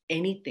miss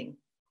anything.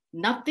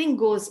 Nothing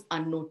goes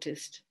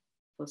unnoticed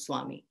for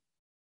Swami.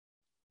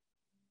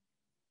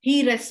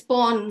 He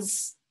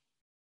responds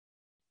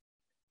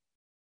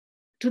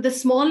to the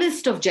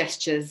smallest of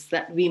gestures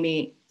that we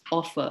may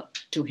offer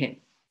to him,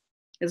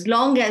 as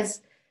long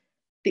as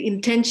the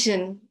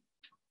intention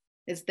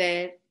is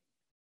there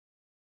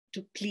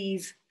to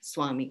please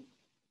Swami.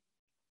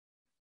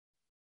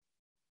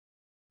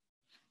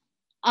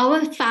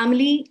 Our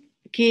family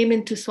came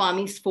into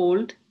Swami's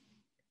fold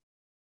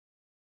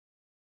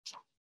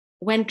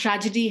when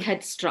tragedy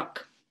had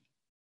struck.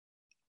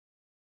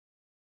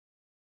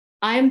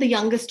 I am the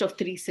youngest of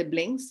three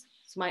siblings.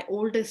 So my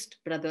oldest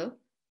brother,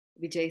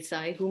 Vijay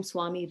Sai, whom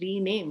Swami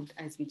renamed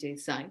as Vijay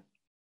Sai,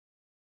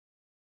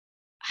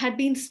 had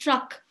been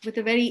struck with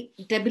a very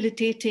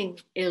debilitating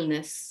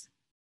illness,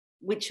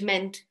 which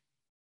meant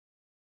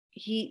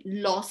he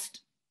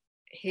lost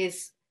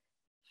his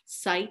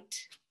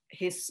sight,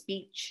 his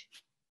speech,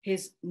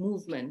 his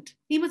movement.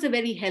 He was a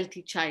very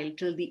healthy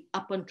child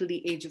up until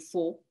the age of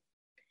 4.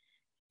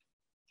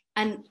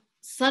 And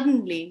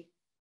suddenly,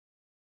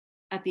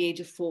 at the age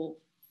of 4,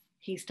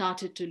 he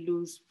started to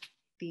lose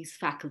these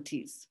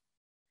faculties.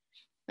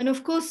 And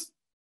of course,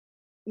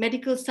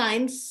 medical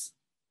science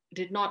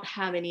did not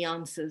have any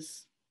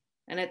answers.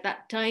 And at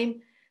that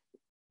time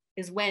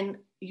is when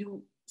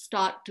you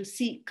start to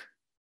seek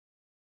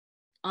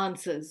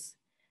answers.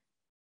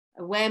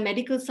 Where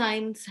medical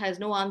science has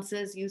no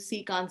answers, you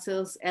seek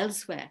answers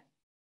elsewhere.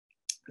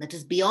 That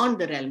is beyond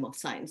the realm of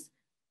science.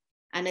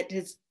 And it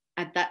is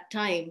at that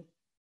time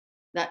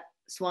that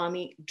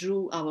Swami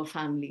drew our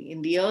family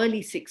in the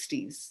early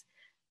 60s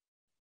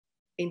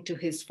into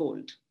his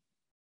fold.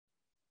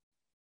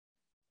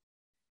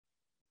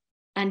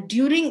 And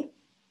during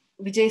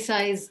Vijay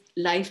Sai's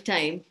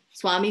lifetime,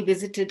 Swami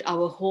visited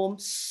our home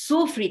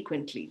so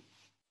frequently.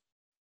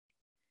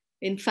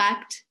 In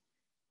fact,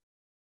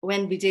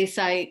 when Vijay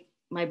Sai,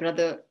 my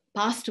brother,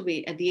 passed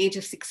away at the age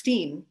of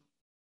 16,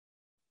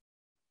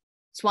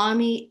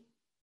 Swami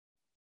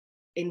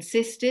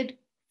insisted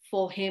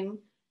for him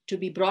to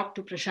be brought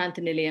to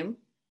Prashantanilayam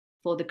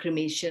for the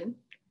cremation.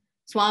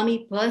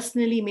 Swami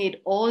personally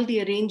made all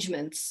the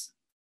arrangements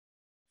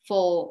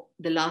for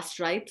the last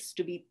rites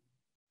to be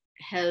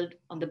held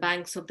on the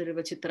banks of the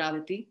river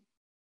Chitravati.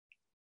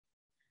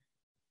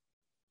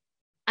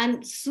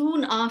 And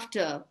soon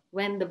after,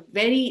 when the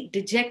very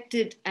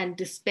dejected and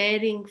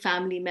despairing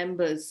family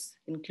members,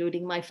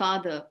 including my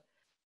father,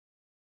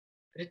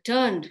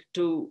 returned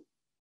to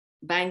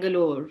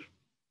Bangalore,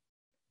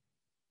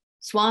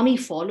 Swami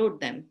followed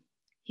them.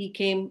 He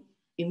came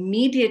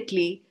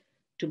immediately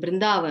to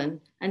Brindavan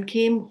and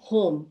came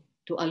home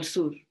to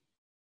Alsur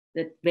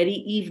that very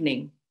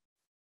evening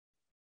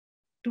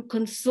to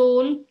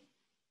console,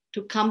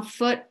 to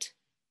comfort,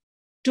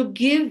 to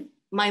give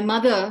my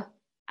mother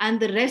and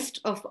the rest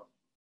of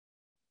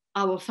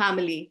our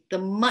family the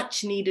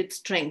much needed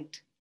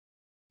strength.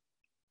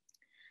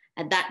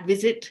 At that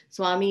visit,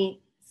 Swami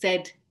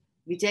said,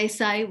 Vijay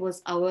Sai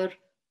was our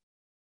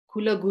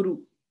Kula Guru.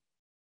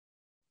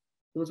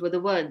 Those were the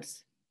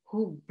words,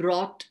 who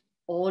brought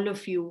all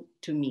of you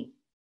to me.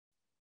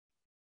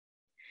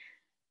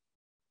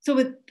 So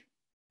with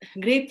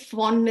great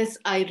fondness,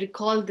 I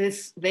recall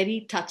this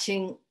very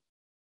touching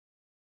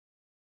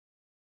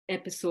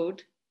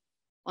episode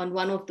on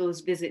one of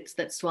those visits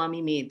that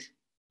Swami made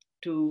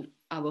to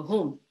our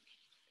home.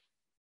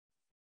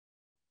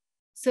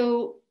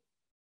 So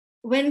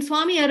when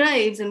Swami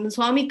arrives and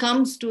Swami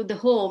comes to the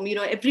home,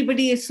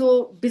 everybody is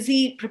so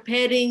busy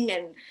preparing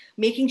and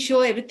making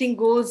sure everything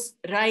goes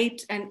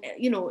right. And,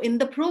 in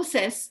the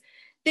process,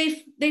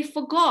 they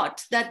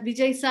forgot that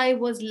Vijay Sai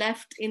was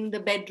left in the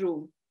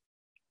bedroom.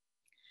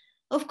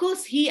 Of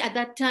course, he at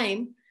that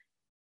time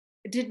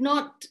did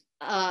not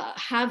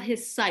have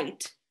his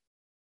sight,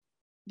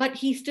 but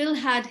he still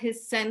had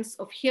his sense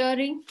of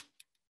hearing.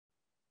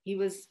 He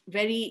was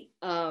very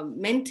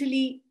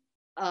mentally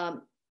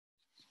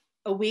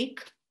awake,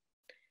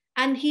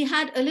 and he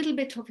had a little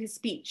bit of his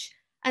speech.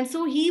 And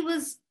so he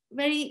was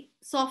very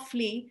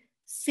softly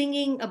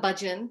singing a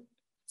bhajan,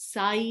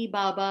 Sai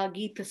Baba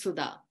Geeta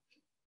Sudha,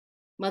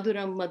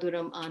 Maduram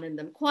Maduram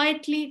Anandam,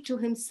 quietly to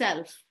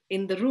himself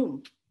in the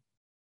room.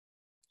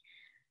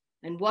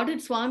 And what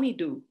did Swami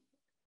do?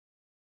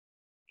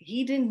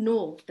 He didn't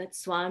know that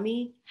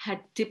Swami had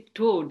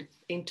tiptoed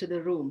into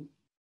the room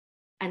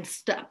and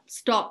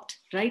stopped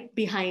right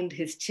behind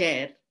his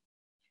chair.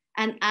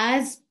 And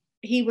as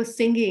he was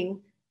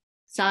singing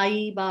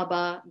Sai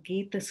Baba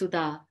Geeta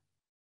Sudha,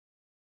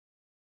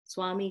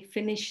 Swami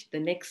finished the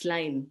next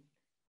line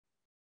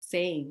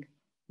saying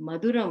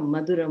Maduram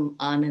Maduram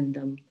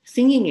Anandam,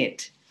 singing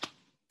it.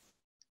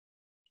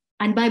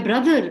 And my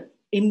brother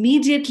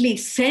immediately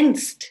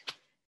sensed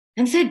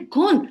and said,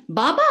 Kon,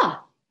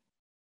 Baba?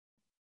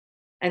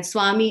 And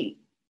Swami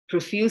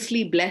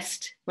profusely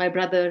blessed my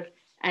brother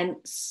and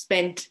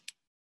spent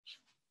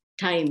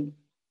time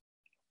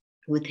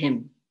with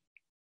him.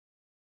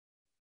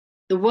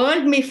 The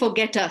world may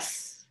forget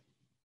us,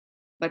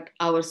 but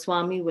our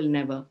Swami will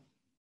never.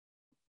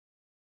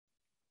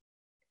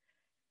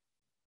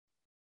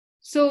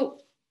 So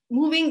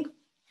moving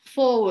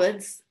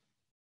forwards,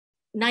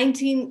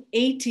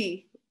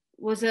 1980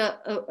 was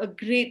a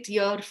great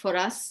year for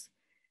us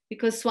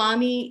because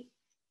Swami,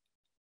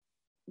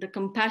 the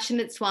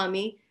compassionate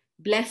Swami,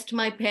 blessed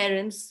my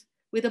parents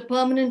with a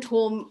permanent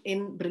home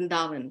in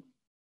Brindavan.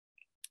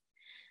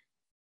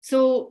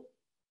 So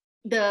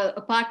the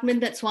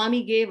apartment that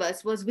Swami gave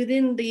us was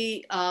within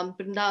the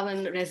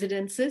Brindavan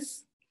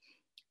residences.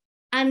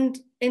 And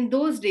in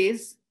those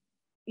days,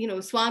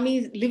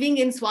 Swami, living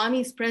in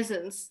Swami's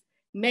presence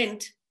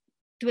meant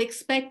to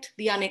expect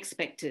the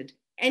unexpected.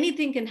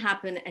 Anything can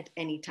happen at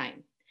any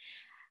time.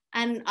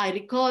 And I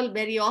recall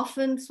very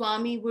often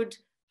Swami would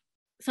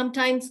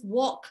sometimes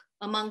walk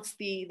amongst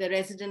the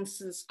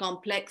residences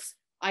complex,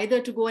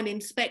 either to go and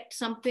inspect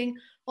something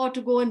or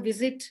to go and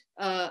visit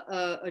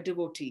a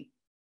devotee.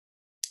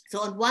 So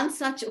on one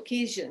such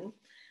occasion,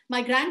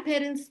 my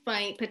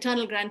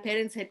paternal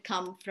grandparents had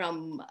come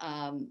from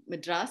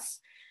Madras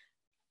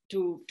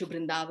to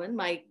Brindavan.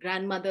 My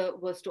grandmother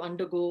was to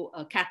undergo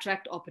a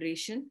cataract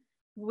operation,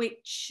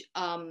 which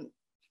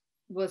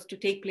was to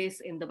take place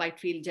in the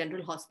Whitefield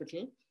General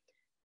Hospital.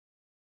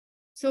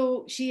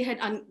 So she had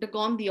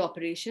undergone the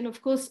operation.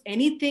 Of course,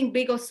 anything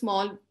big or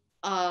small,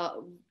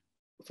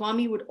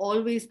 Swami would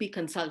always be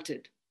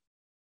consulted.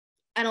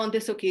 And on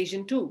this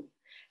occasion too.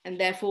 And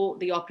therefore,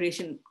 the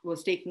operation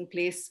was taking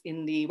place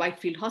in the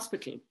Whitefield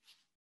Hospital.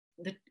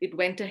 It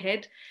went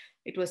ahead.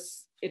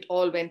 It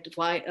all went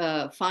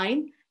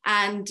fine.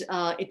 And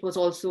it was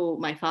also,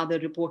 my father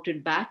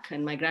reported back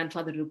and my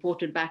grandfather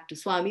reported back to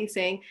Swami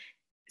saying,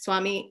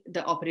 Swami,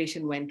 the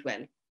operation went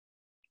well.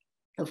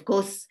 Of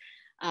course,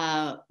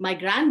 my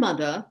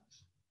grandmother,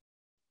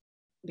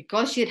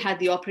 because she had had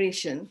the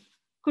operation,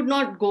 could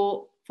not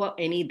go for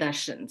any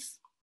darshans.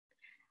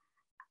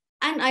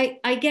 And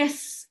I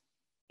guess,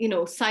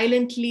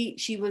 silently,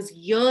 she was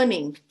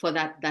yearning for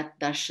that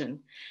darshan.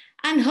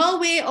 And her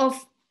way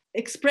of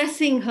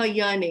expressing her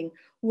yearning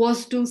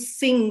was to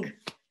sing.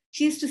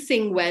 She used to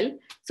sing well.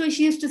 So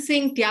she used to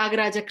sing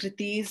Tyagaraja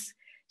Kritis.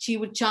 She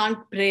would chant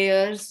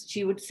prayers.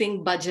 She would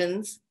sing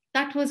bhajans.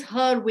 That was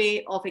her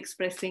way of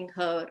expressing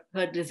her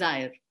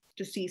desire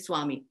to see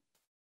Swami.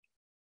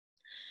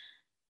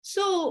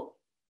 So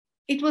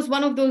it was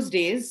one of those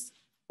days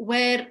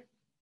where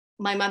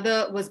my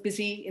mother was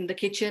busy in the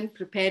kitchen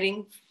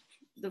preparing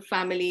the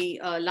family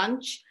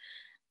lunch.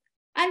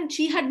 And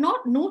she had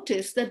not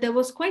noticed that there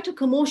was quite a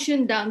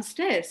commotion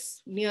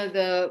downstairs near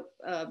the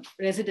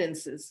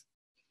residences.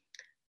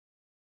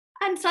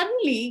 And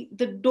suddenly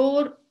the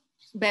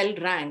doorbell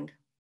rang.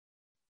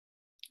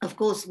 Of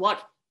course,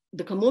 what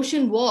the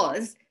commotion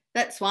was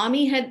that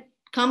Swami had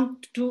come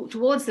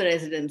towards the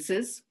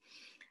residences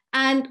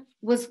and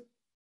was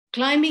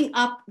climbing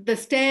up the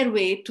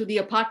stairway to the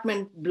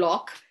apartment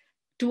block,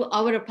 to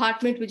our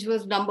apartment, which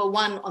was number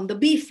 1 on the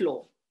B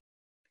floor.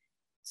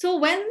 So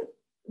when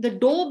the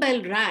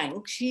doorbell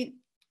rang, she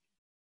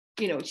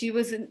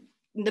was in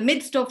the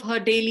midst of her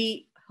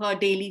daily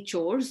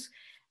chores,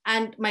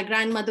 and my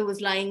grandmother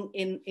was lying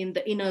in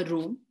the inner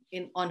room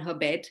on her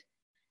bed.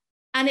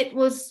 And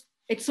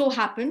it so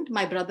happened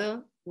my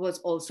brother was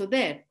also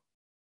there.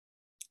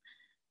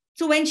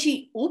 So when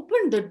she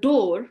opened the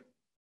door,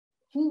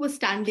 who was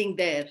standing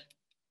there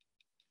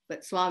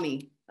but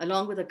Swami,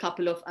 along with a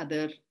couple of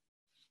other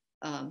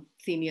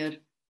senior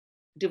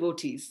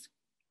devotees.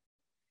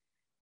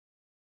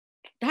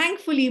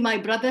 Thankfully, my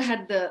brother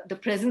had the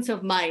presence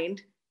of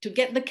mind to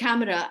get the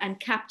camera and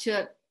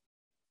capture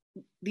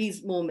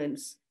these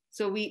moments.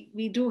 So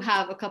we do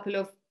have a couple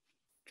of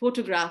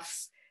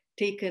photographs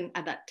taken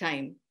at that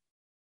time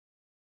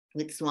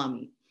with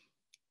Swami.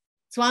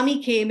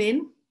 Swami came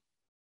in,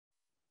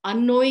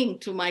 unknowing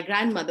to my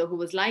grandmother, who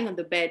was lying on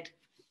the bed,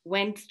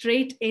 went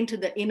straight into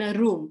the inner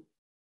room.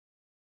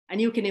 And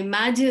you can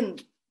imagine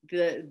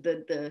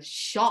the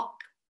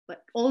shock,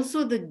 but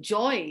also the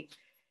joy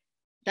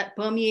that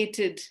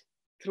permeated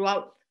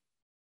throughout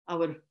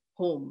our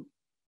home.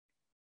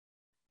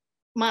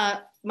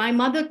 My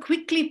mother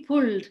quickly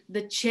pulled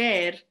the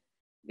chair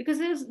because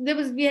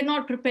we had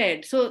not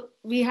prepared. So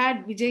we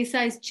had Vijay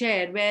Sai's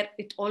chair where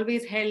it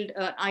always held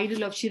an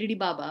idol of Shirdi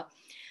Baba.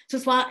 So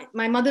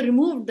my mother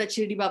removed the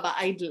Shirdi Baba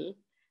idol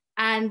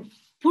and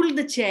pulled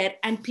the chair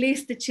and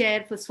placed the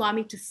chair for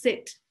Swami to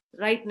sit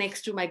right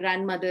next to my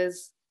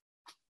grandmother's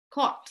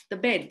cot, the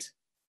bed.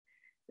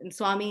 And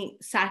Swami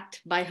sat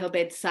by her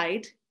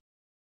bedside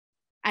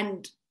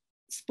and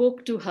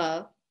spoke to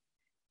her,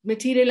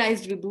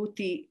 materialized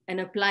vibhuti and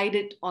applied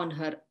it on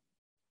her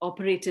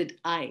operated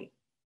eye.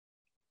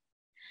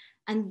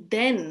 And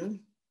then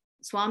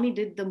Swami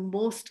did the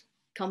most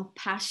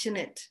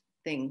compassionate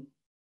thing.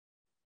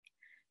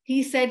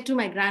 He said to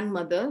my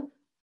grandmother,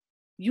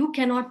 "You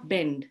cannot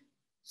bend,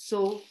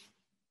 so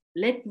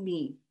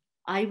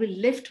I will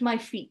lift my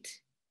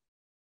feet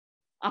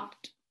up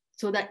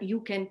so that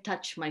you can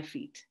touch my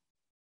feet."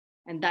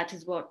 And that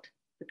is what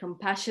the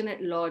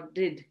compassionate Lord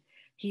did.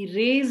 He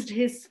raised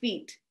his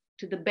feet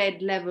to the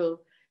bed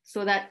level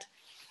so that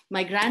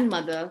my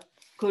grandmother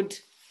could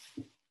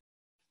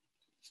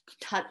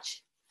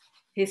touch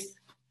his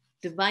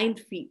divine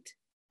feet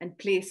and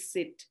place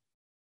it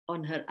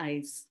on her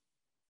eyes.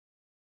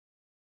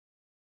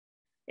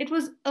 It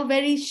was a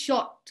very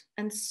short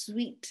and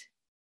sweet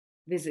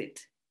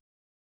visit,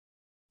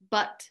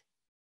 but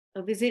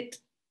a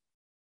visit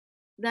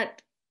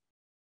that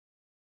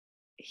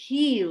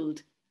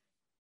healed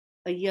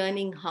a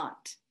yearning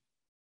heart.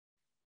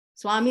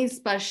 Swami's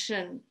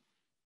sparshan,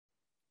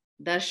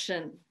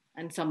 darshan,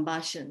 and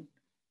sambhashan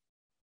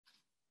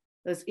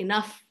was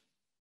enough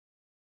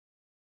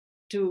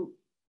to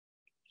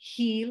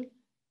heal,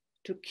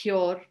 to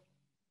cure,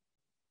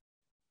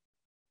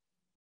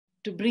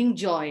 to bring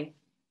joy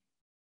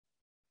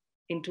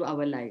into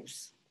our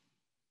lives.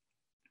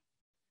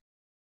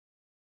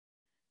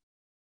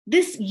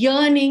 This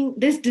yearning,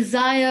 this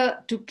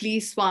desire to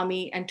please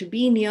Swami and to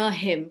be near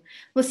him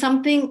was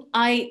something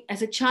I,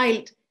 as a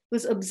child,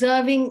 was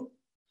observing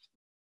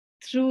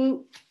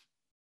through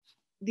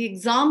the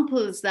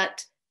examples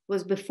that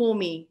was before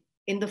me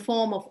in the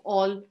form of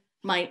all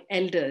my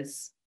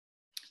elders.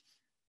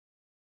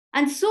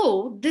 And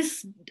so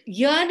this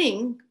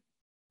yearning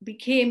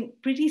became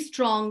pretty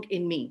strong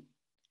in me.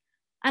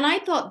 And I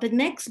thought the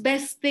next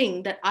best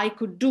thing that I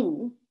could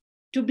do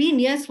to be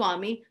near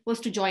Swami was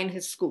to join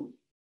his school.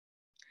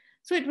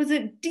 So it was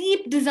a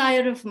deep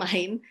desire of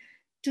mine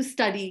to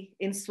study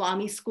in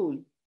Swami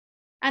school.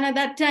 And at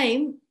that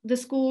time, the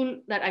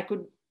school that I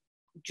could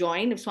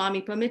join, if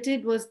Swami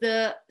permitted, was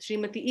the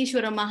Srimati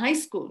Ishwaramma High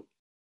School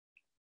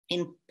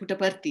in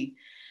Puttaparthi.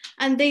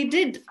 And they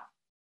did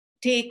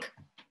take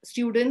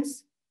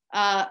students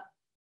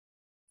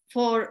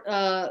for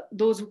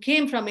those who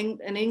came from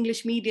an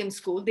English medium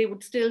school. They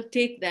would still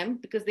take them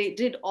because they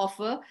did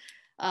offer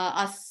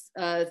us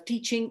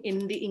teaching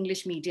in the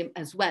English medium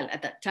as well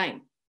at that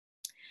time.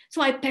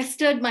 So I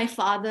pestered my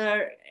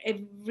father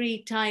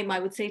every time.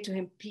 I would say to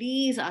him,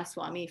 "Please ask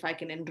Swami if I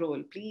can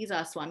enroll. Please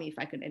ask Swami if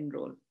I can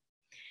enroll."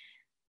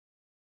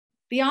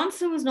 The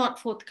answer was not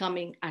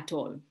forthcoming at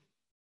all.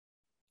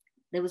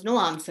 There was no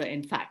answer,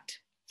 in fact.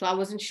 So I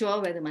wasn't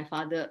sure whether my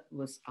father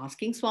was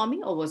asking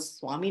Swami or was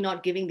Swami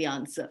not giving the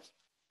answer.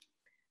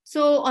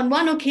 So on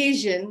one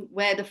occasion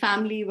where the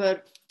family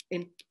were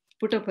in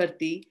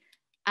Puttaparthi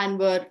and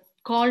were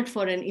called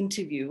for an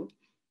interview,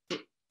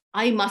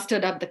 I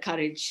mustered up the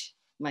courage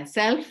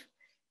myself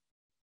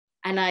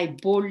and I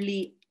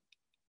boldly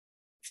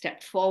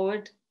stepped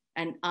forward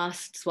and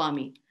asked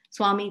Swami,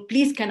 "Swami,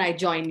 please can I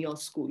join your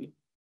school?"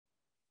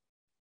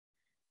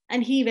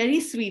 And he very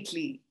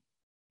sweetly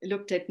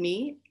looked at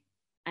me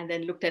and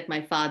then looked at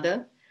my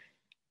father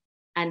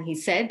and he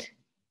said,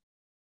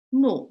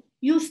 "No,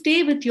 you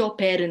stay with your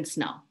parents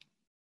now,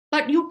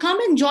 but you come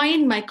and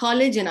join my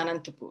college in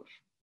Anantapur."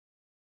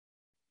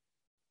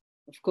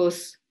 Of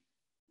course,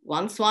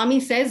 once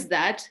Swami says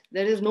that,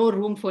 there is no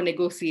room for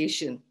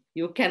negotiation.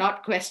 You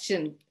cannot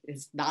question.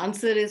 The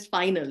answer is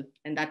final,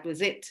 and that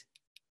was it.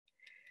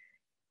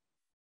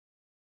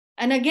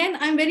 And again,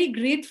 I'm very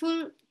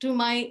grateful to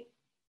my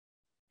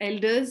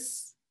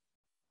elders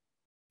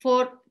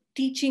for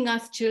teaching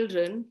us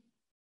children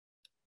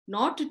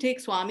not to take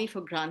Swami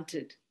for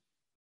granted.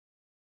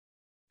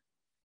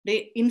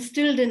 They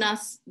instilled in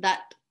us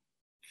that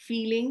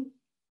feeling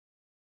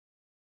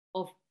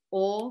of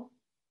awe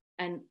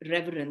and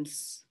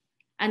reverence,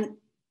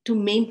 and to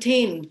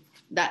maintain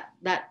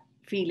that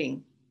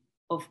feeling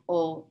of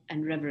awe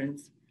and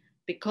reverence,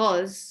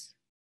 because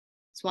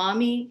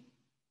Swami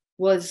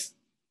was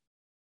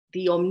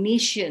the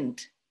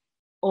omniscient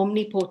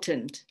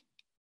omnipotent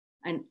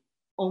and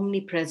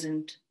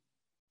omnipresent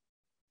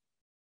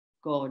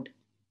God.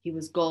 He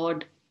was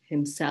God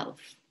himself.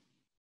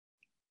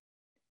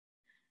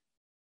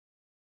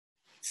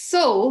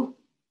 So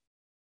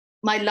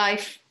my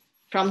life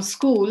from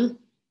school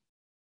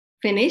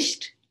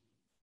finished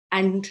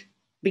and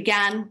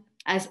began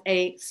as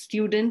a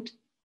student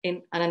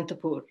in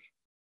Anantapur.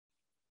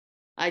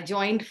 I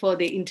joined for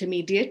the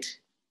intermediate,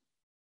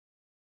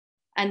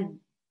 and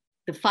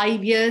the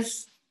 5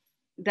 years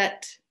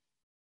that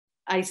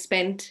I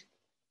spent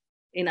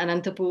in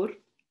Anantapur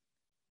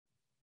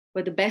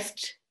were the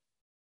best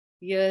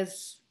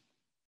years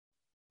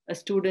a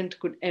student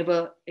could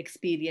ever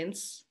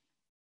experience.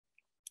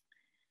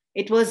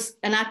 It was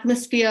an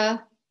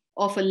atmosphere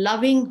of a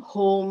loving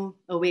home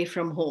away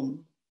from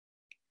home.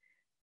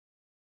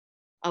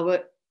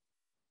 Our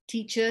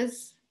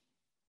teachers,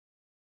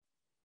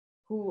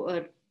 who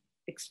were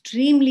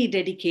extremely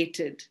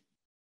dedicated,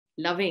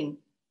 loving,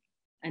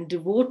 and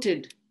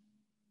devoted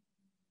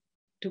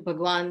to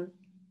Bhagawan,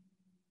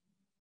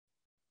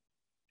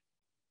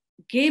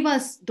 gave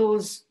us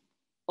those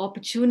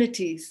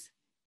opportunities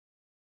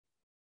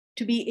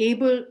to be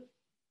able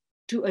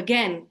to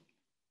again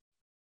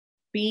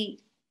be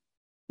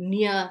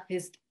near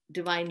his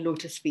divine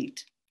lotus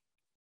feet.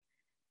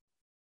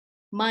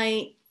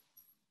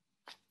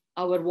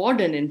 Our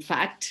warden, in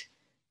fact,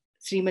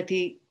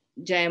 Srimati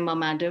Jayamma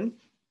Madam,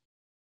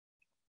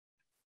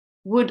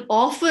 would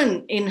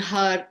often in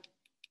her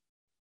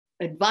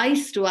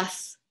advice to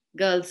us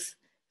girls,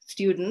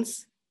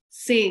 students,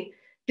 say,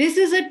 this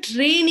is a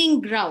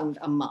training ground,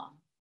 Amma.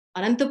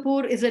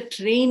 Anantapur is a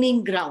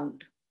training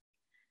ground.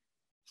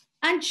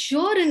 And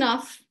sure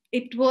enough,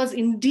 it was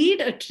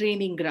indeed a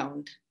training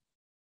ground.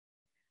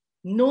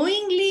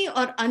 Knowingly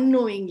or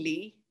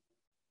unknowingly,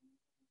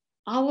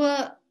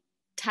 our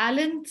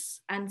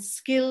talents and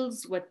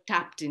skills were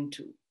tapped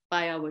into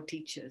by our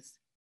teachers,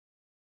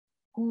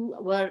 who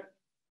were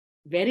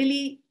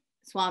verily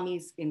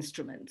Swami's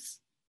instruments.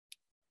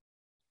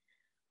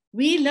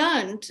 We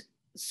learned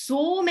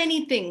so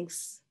many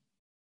things.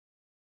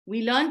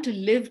 We learned to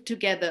live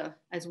together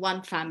as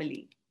one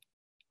family.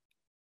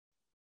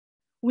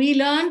 We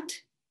learned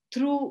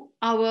through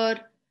our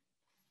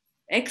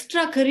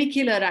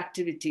extracurricular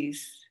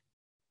activities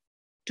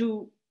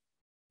to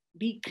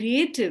be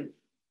creative,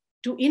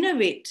 to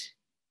innovate,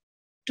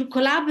 to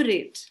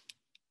collaborate,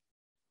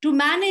 to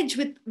manage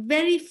with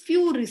very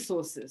few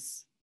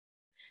resources.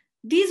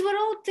 These were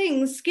all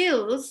things,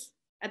 skills,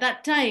 at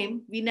that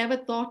time we never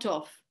thought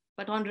of,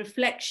 but on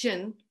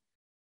reflection,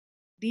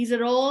 these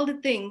are all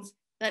the things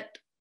that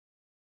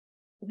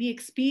we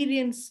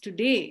experience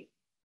today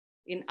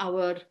in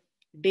our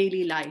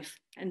daily life.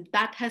 And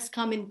that has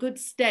come in good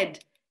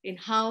stead in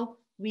how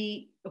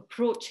we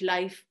approach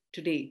life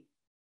today,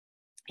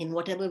 in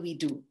whatever we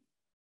do.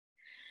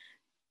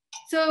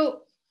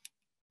 So,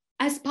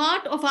 as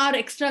part of our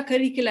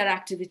extracurricular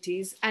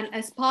activities and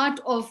as part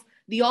of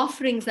the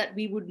offerings that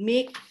we would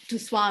make to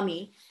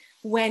Swami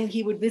when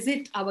he would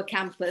visit our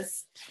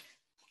campus,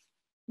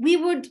 we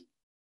would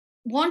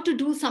want to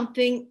do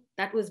something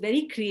that was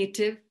very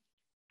creative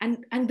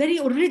and very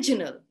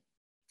original.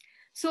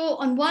 So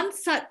on one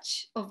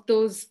such of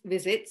those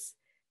visits,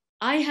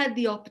 I had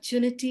the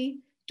opportunity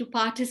to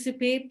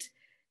participate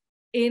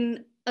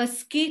in a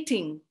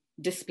skating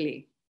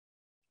display.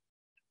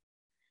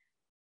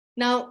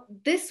 Now,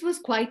 this was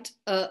quite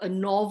a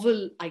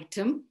novel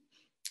item.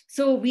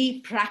 So we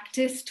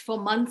practiced for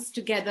months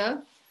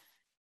together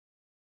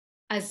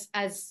as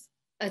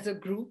a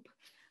group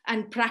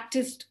and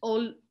practiced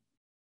all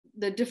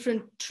the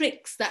different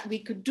tricks that we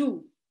could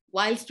do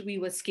whilst we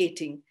were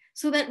skating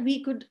so that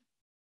we could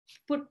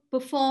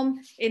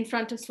perform in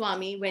front of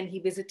Swami when he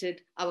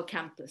visited our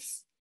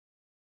campus.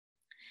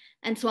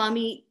 And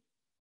Swami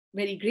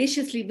very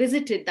graciously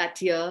visited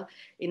that year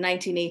in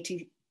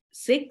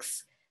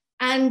 1986,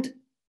 and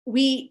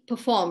we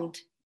performed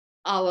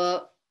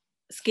our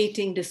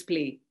skating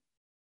display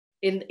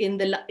in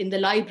the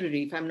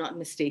library, if I'm not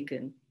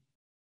mistaken.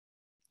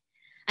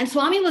 And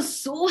Swami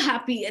was so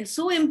happy and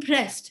so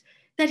impressed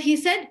that he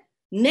said,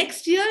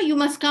 next year you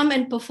must come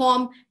and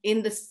perform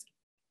in the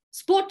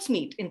sports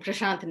meet in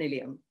Prashant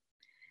Nilayam.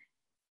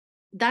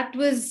 That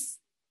was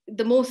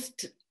the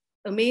most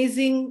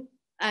amazing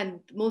and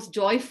most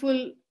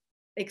joyful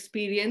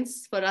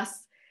experience for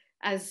us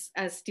as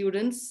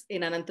students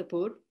in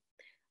Anantapur.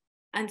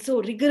 And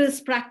so rigorous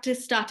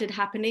practice started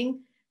happening,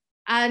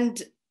 and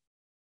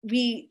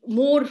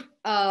more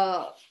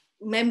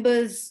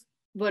members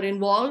were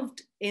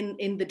involved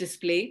in the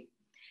display.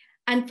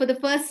 And for the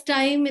first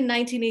time in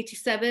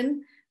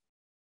 1987,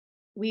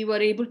 we were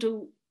able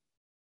to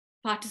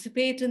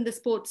participate in the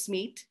sports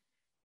meet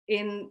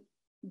in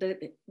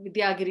the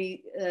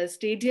Vidyagiri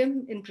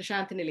Stadium in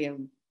Prashant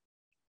Nilayam.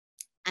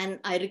 And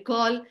I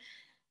recall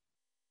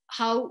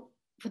how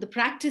for the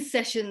practice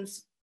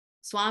sessions,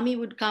 Swami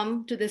would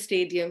come to the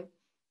stadium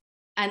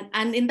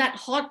and in that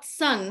hot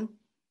sun,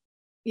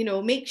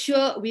 make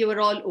sure we were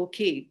all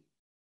okay.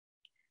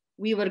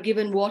 We were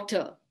given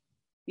water.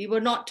 We were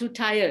not too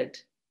tired.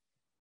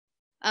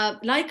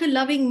 like a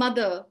loving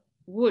mother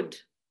would,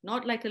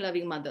 not like a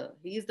loving mother.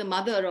 He is the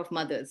mother of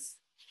mothers.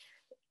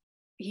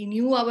 He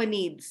knew our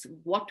needs,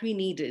 what we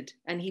needed,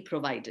 and he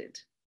provided.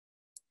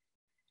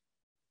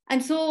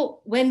 And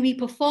so when we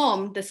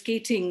performed the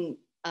skating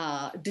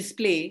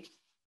display,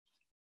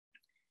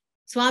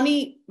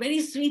 Swami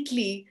very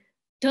sweetly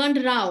turned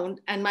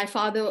around, and my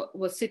father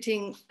was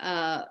sitting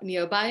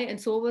nearby,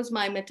 and so was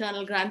my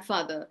maternal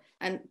grandfather.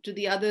 And to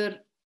the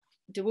other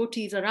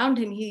devotees around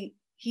him,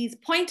 he's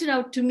pointed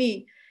out to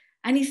me,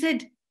 and he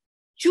said,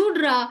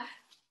 "Choodura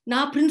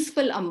na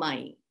Principal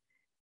Ammayi,"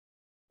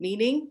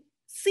 meaning,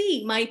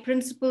 see my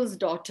principal's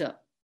daughter.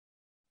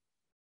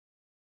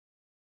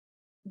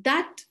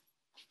 That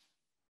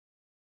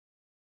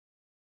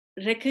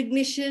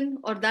recognition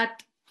or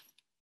that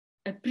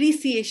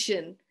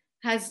appreciation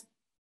has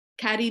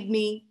carried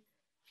me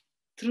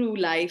through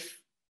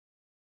life,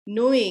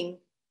 knowing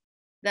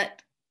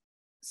that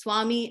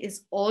Swami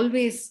is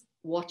always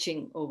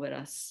watching over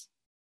us.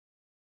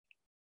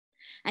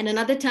 And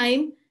another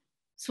time,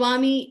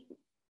 Swami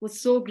was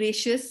so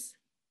gracious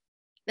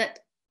that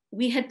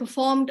we had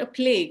performed a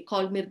play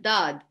called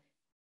Mirdad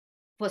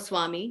for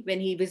Swami when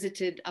he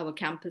visited our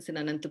campus in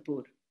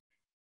Anantapur.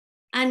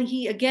 And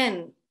he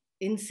again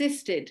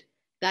insisted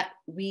that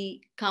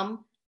we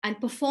come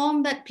and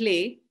perform that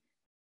play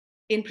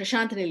in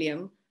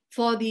Prashantanilayam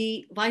for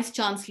the Vice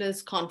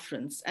Chancellor's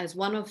Conference as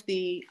one of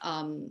the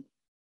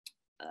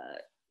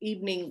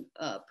evening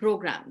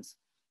programs.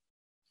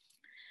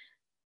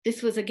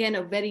 This was again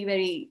a very,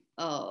 very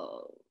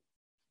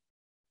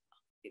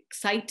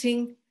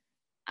exciting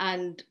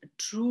and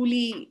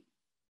truly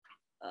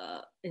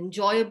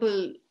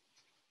enjoyable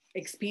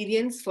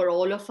experience for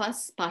all of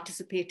us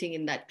participating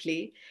in that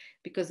play,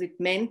 because it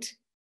meant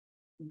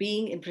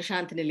being in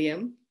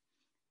Prashantanilayam,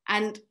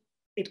 and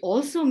it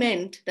also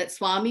meant that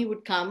Swami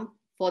would come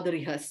for the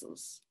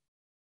rehearsals.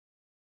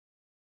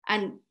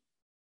 And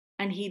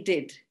he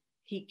did.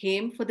 He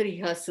came for the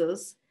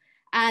rehearsals,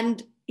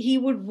 and he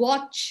would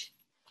watch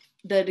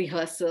the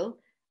rehearsal,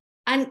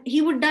 and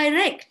he would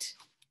direct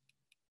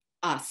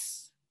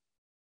us.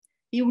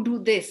 You do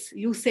this,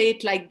 you say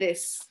it like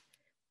this.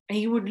 And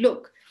he would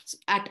look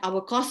at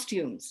our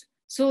costumes.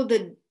 So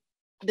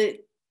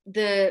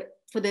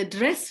for the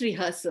dress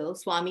rehearsal,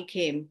 Swami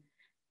came.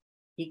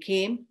 He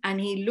came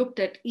and he looked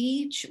at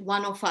each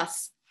one of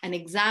us and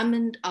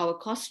examined our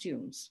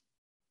costumes.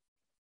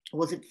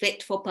 Was it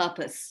fit for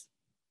purpose?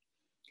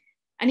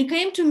 And he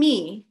came to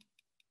me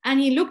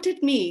and he looked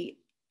at me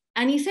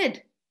and he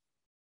said,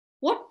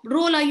 "What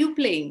role are you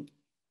playing?"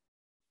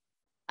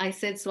 I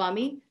said,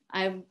 "Swami,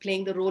 I'm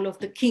playing the role of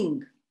the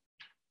king."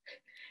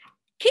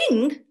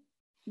 "King?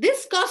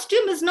 This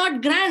costume is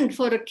not grand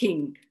for a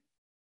king."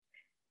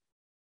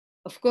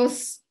 Of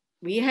course,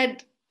 we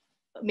had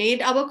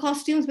made our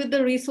costumes with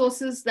the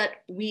resources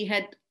that we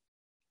had.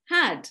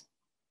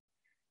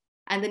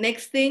 And the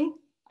next thing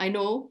I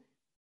know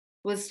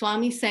was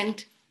Swami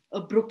sent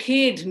a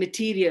brocade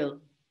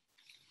material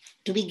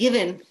to be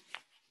given,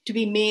 to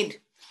be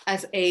made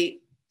as a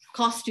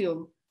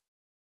costume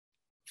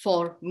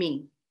for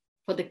me,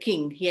 for the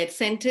king. He had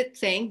sent it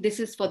saying, "This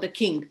is for the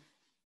king,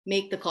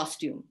 make the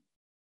costume."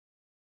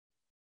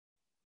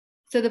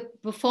 So the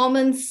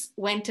performance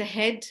went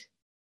ahead.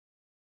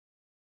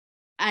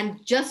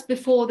 And just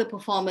before the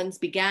performance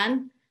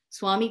began,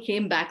 Swami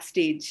came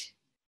backstage.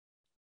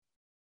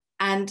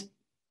 And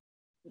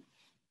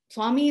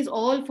Swami is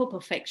all for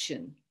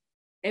perfection.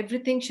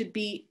 Everything should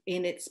be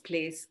in its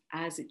place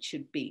as it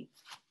should be.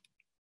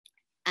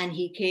 And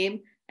he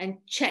came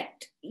and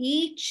checked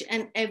each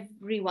and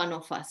every one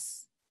of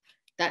us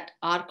that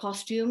our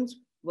costumes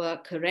were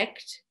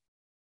correct,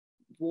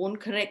 worn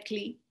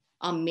correctly,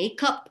 our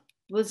makeup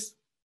was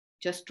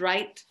just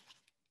right.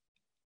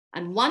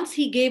 And once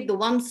he gave the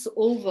once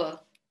over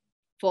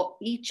for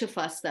each of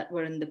us that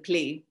were in the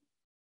play,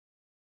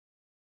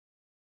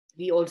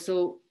 we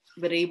also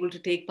were able to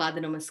take Pada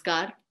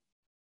Namaskar,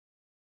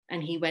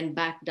 and he went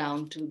back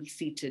down to be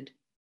seated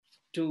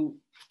to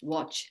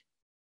watch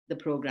the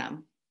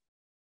program.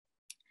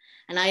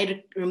 And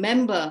I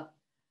remember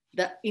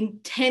the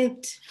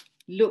intent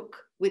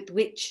look with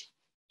which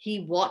he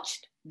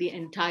watched the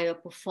entire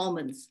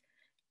performance,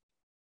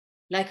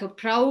 like a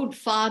proud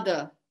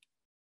father,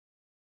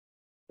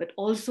 but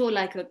also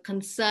like a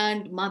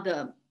concerned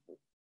mother,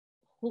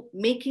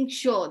 making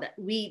sure that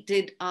we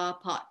did our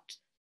part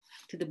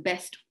to the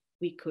best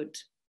we could.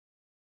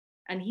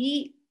 And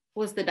he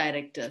was the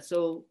director,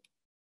 so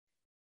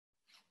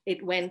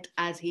it went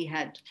as he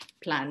had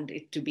planned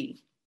it to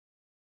be.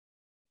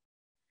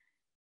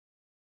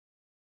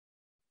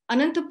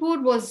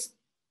 Anantapur was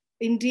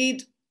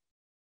indeed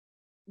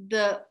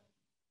the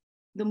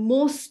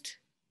most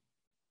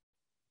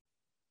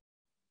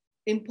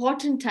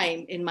important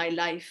time in my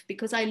life,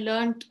 because I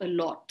learned a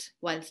lot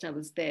whilst I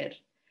was there.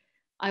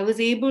 I was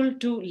able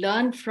to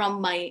learn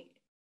from my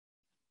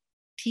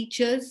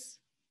teachers.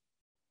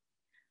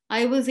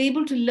 I was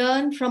able to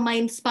learn from my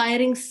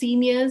inspiring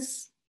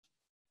seniors.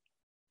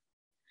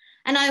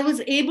 And I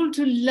was able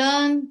to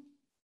learn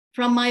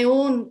from my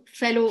own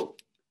fellow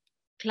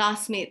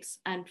classmates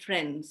and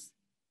friends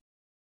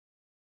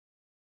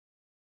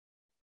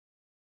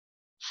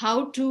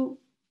how to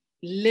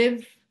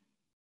live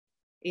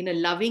in a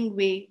loving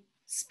way,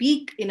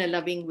 speak in a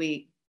loving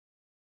way,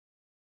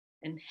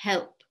 and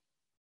help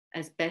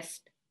as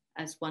best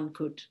as one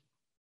could.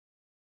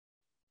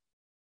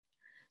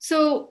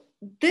 So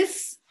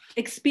this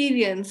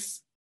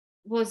experience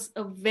was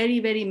a very,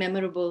 very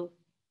memorable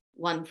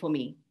one for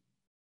me.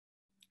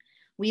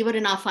 We were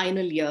in our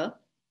final year,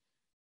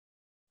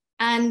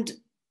 and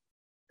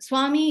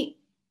Swami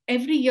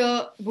every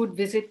year would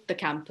visit the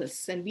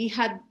campus, and we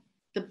had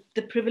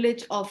the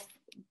privilege of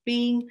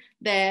being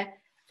there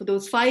for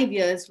those 5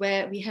 years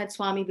where we had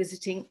Swami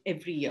visiting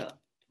every year,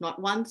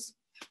 not once,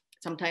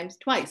 sometimes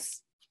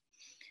twice.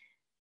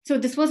 So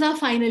this was our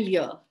final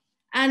year,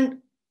 and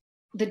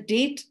the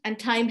date and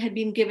time had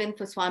been given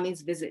for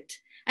Swami's visit.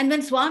 And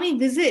when Swami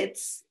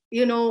visits,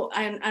 you know,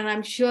 and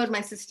I'm sure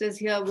my sisters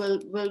here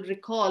will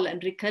recall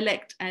and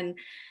recollect and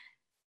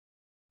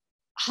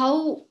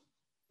how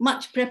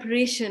much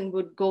preparation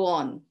would go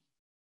on.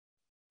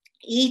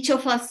 Each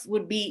of us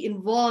would be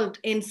involved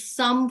in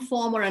some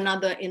form or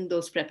another in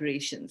those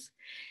preparations.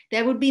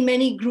 There would be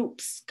many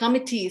groups,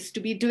 committees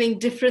to be doing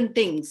different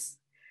things,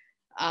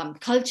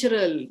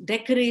 cultural,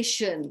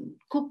 decoration,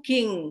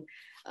 cooking,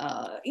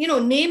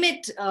 name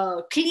it,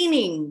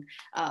 cleaning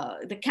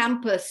the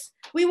campus.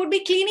 We would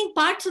be cleaning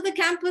parts of the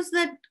campus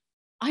that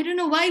I don't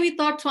know why we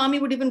thought Swami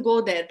would even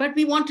go there, but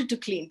we wanted to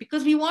clean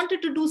because we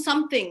wanted to do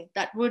something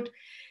that would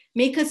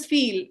make us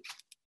feel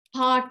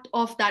part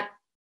of that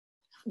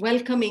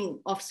welcoming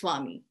of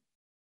Swami.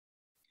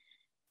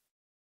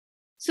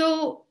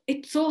 So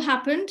it so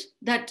happened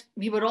that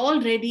we were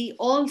all ready,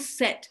 all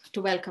set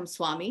to welcome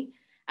Swami.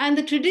 And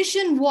the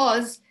tradition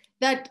was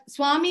that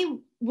Swami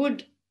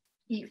would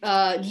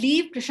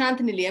leave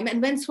Prashantanilayam.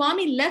 And when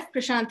Swami left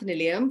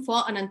Prashantanilayam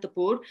for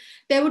Anantapur,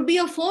 there would be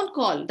a phone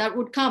call that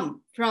would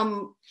come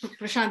from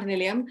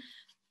Prashantanilayam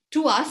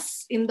to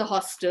us in the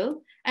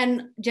hostel.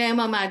 And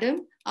Jayama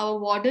Madam, our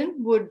warden,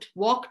 would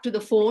walk to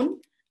the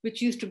phone,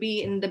 which used to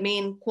be in the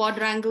main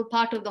quadrangle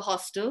part of the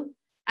hostel,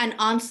 and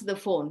answer the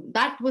phone.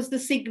 That was the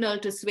signal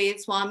to say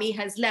Swami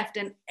has left,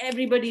 and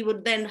everybody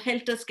would then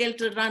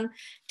helter-skelter run,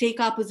 take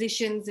our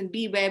positions and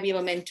be where we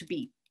were meant to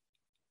be.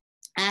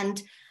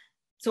 And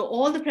so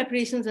all the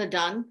preparations are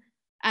done,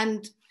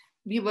 and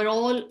we were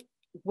all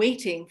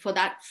waiting for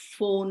that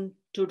phone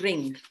to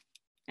ring.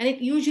 And it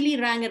usually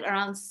rang at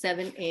around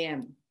 7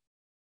 a.m.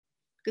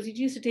 because it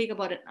used to take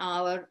about an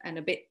hour and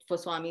a bit for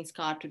Swami's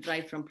car to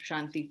drive from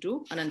Prashanti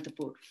to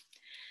Anantapur.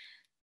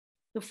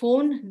 The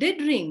phone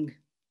did ring,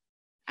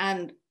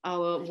 and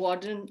our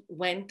warden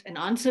went and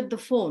answered the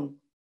phone.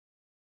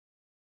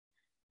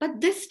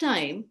 But this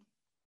time,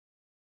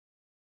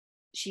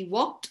 she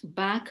walked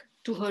back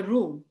to her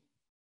room,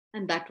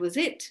 and that was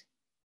it.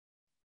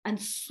 And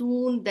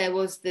soon there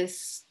was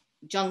this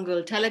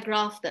jungle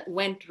telegraph that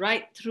went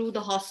right through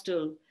the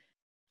hostel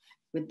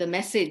with the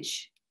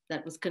message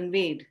that was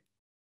conveyed: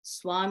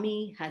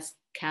 Swami has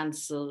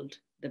cancelled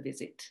the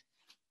visit.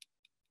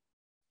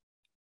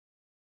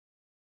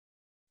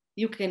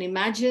 You can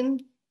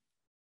imagine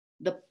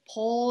the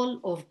pall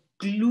of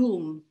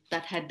gloom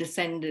that had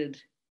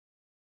descended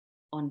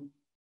on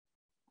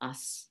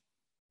us.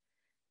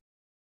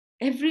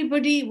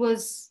 Everybody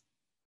was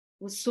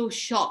so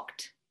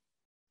shocked.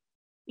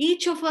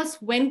 Each of us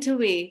went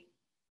away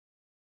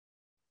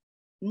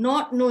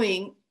not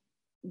knowing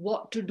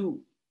what to do.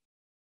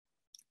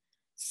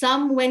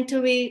 Some went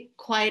away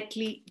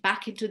quietly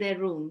back into their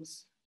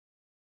rooms.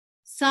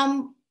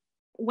 Some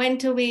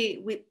went away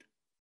with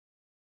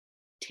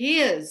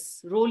tears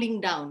rolling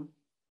down.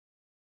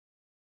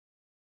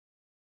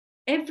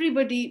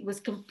 Everybody was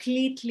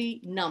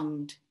completely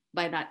numbed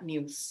by that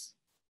news.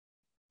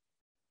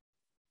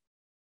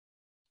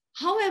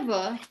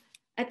 However,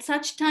 at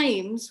such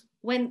times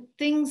when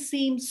things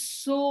seem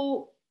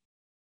so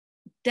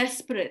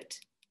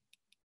desperate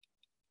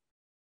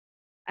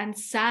and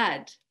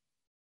sad,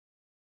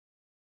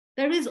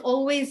 there is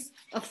always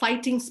a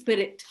fighting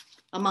spirit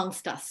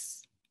amongst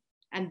us.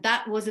 And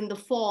that was in the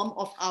form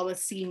of our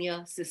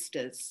senior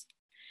sisters.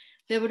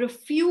 There were a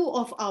few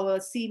of our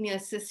senior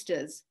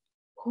sisters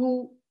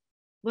who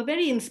were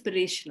very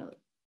inspirational,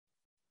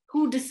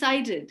 who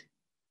decided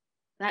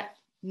that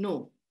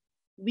no,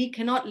 we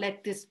cannot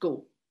let this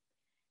go.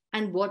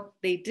 And what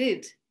they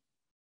did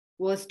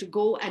was to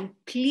go and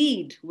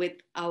plead with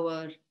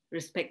our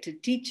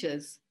respected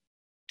teachers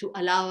to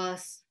allow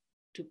us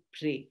to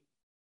pray.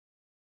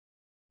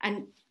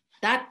 And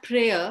that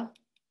prayer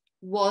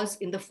was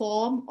in the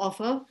form of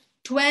a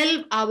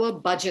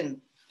 12-hour bhajan.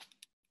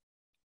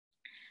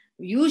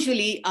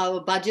 Usually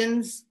our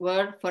bhajans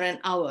were for an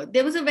hour.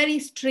 There was a very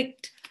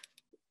strict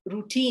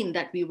routine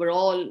that we were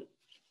all,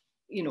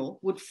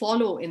 would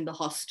follow in the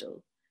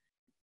hostel.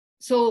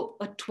 So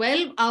a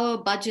 12-hour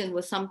bhajan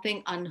was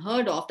something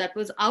unheard of, that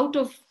was out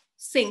of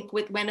sync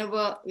with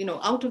whenever,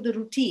 out of the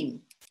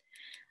routine.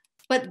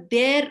 But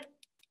their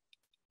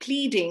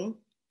pleading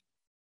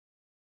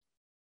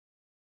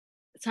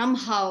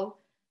somehow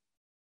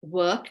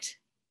worked,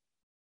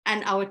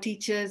 And our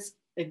teachers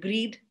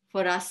agreed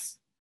for us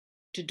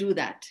to do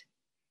that.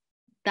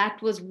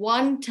 That was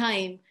one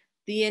time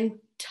the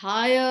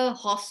entire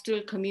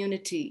hostel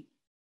community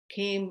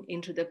came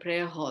into the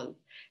prayer hall.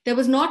 There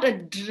was not a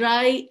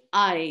dry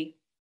eye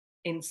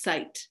in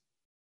sight.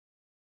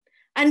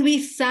 And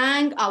we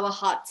sang our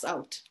hearts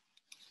out.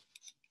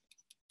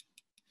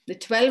 The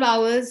 12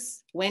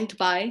 hours went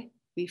by.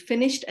 We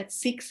finished at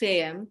 6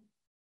 a.m.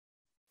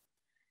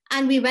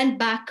 and we went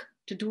back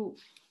to do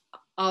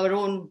our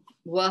own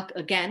work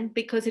again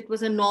because it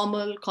was a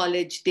normal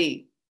college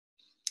day.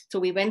 So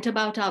we went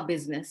about our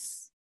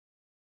business.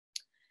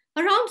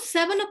 Around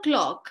 7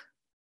 o'clock,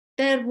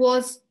 there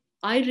was,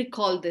 I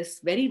recall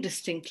this very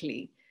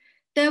distinctly,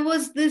 there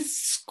was this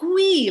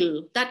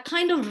squeal that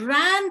kind of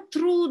ran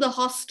through the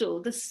hostel,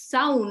 the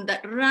sound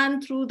that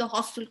ran through the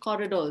hostel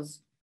corridors.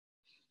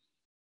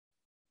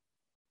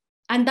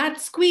 And that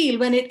squeal,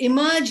 when it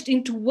emerged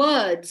into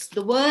words,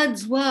 the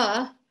words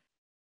were,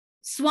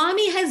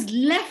 Swami has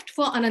left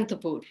for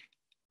Anantapur.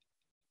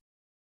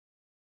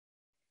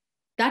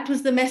 That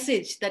was the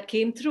message that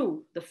came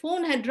through. The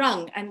phone had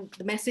rung and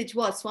the message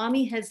was,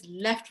 Swami has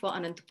left for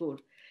Anantapur.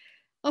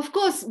 Of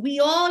course, we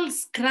all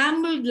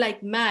scrambled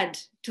like mad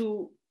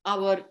to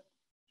our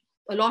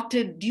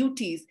allotted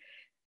duties.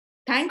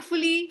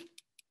 Thankfully,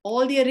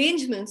 all the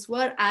arrangements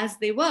were as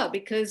they were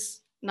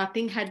because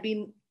nothing had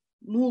been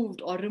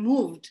moved or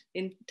removed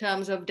in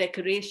terms of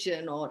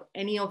decoration or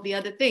any of the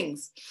other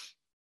things.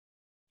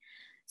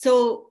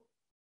 So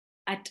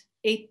at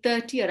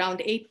 8:30, around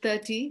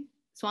 8:30,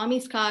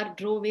 Swami's car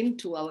drove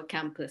into our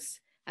campus.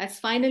 As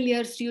final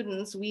year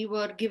students, we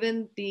were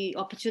given the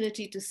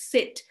opportunity to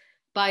sit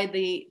by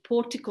the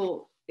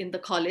portico in the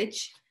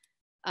college.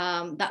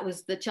 That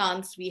was the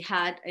chance we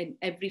had and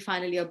every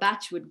final year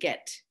batch would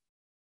get.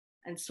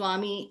 And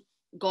Swami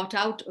got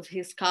out of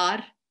his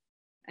car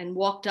and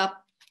walked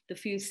up the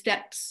few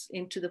steps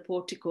into the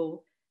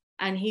portico,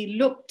 and he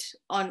looked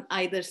on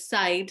either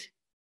side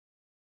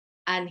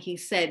and he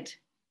said,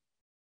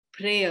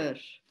 prayer,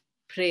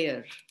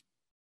 prayer.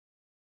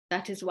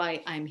 That is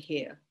why I'm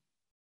here.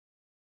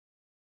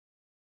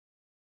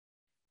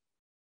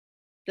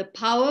 The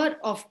power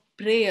of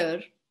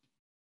prayer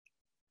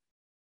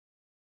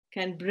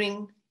can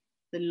bring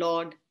the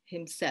Lord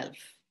himself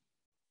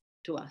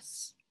to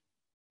us.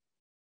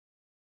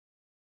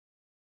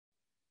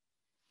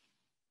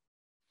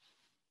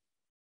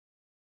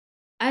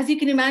 As you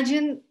can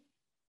imagine,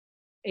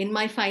 in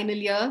my final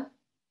year,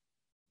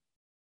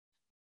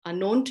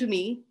 unknown to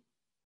me,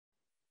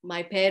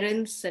 my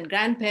parents and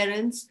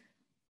grandparents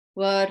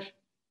were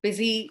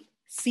busy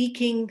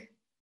seeking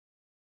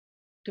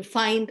to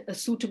find a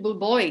suitable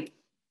boy.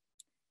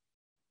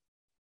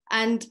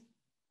 And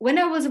when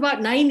I was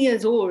about 9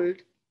 years old,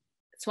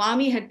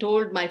 Swami had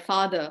told my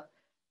father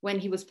when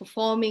he was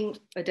performing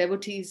a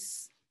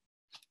devotee's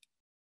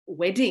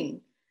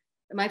wedding.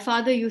 My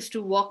father used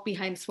to walk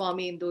behind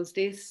Swami in those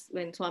days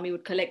when Swami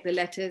would collect the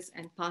letters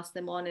and pass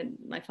them on, and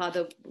my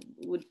father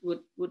would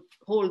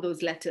hold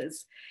those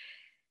letters.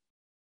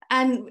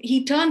 And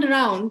he turned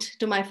around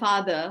to my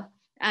father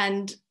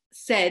and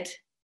said,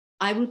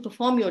 I will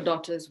perform your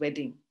daughter's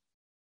wedding.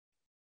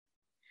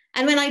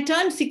 And when I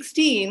turned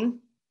 16,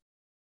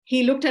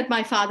 he looked at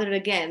my father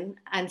again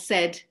and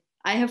said,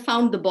 I have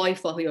found the boy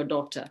for your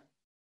daughter.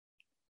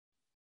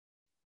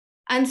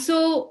 And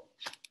so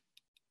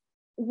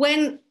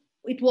when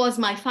it was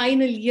my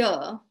final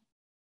year,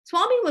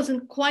 Swami was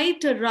in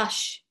quite a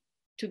rush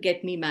to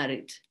get me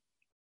married.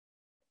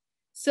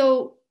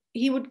 So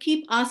he would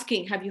keep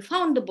asking, have you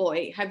found the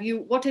boy?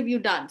 What have you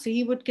done? So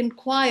he would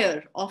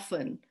inquire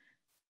often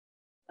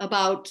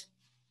about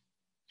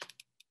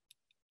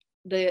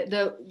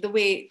the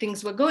way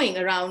things were going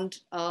around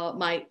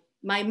my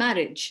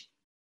marriage.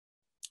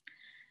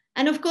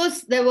 And of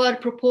course, there were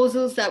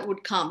proposals that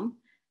would come.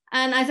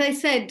 And as I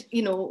said,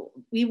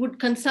 we would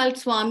consult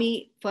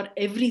Swami for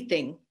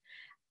everything.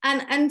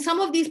 And some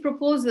of these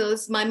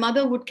proposals, my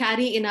mother would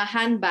carry in a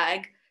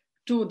handbag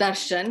to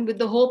darshan with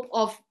the hope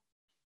of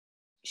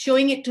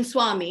showing it to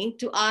Swami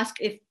to ask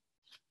if,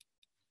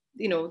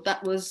 that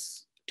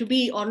was to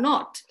be or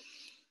not.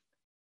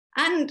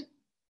 And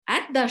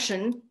at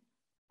darshan,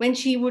 when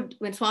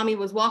Swami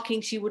was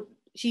walking,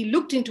 she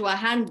looked into her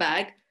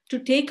handbag to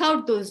take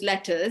out those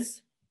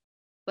letters,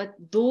 but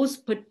those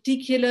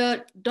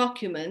particular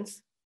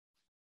documents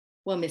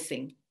were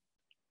missing.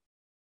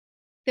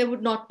 They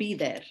would not be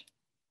there.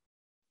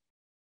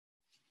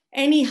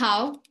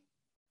 Anyhow,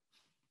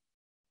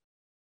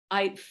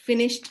 I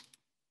finished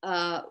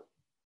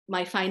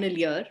my final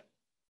year,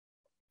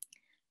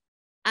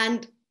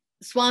 and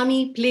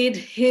Swami played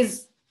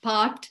his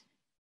part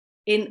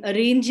in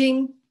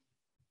arranging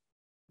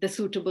the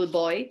suitable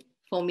boy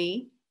for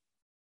me.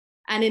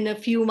 And in a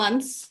few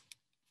months,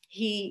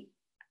 he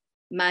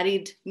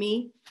married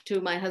me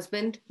to my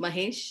husband,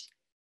 Mahesh,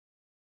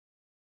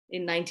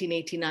 in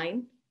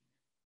 1989.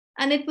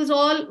 And it was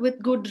all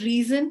with good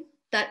reason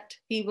that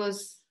he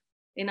was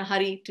in a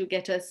hurry to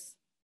get us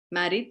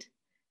married.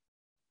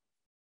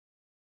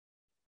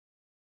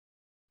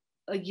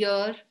 A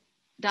year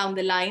down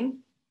the line,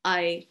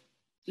 I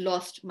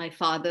lost my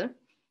father.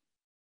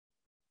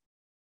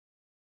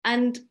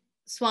 And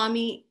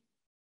Swami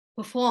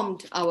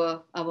performed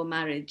our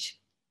marriage.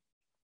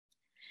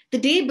 The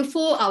day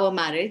before our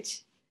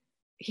marriage,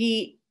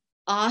 he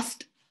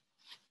asked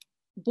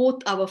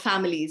both our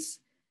families,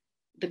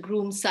 the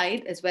groom's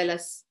side as well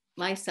as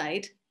my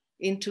side,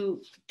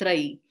 into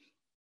Trai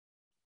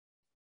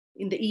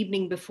in the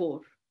evening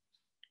before,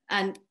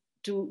 and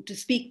to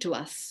speak to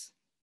us.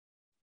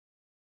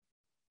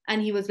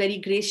 And he was very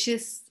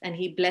gracious, and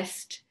he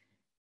blessed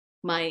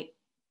my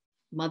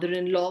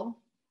mother-in-law,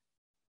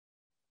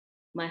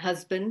 my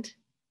husband,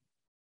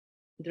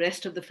 the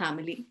rest of the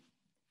family.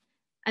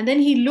 And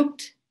then he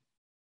looked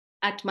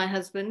at my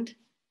husband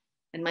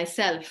and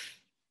myself,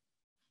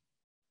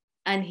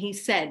 and he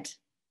said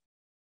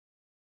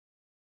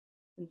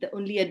the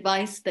only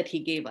advice that he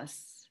gave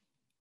us.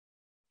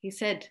 He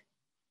said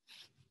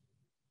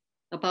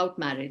about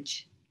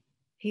marriage.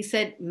 He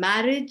said,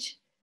 marriage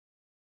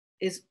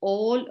is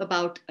all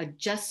about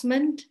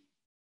adjustment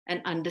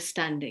and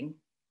understanding.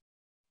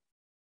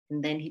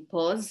 And then he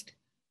paused,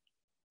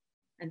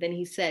 and then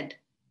he said,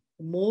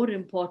 more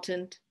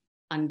important,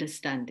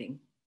 understanding.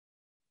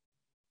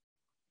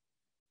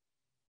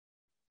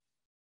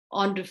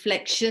 On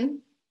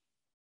reflection,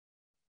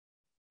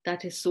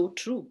 that is so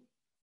true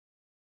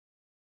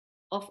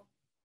of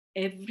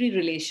every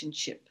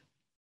relationship.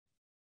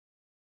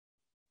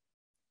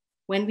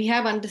 When we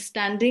have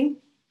understanding,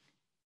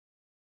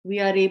 we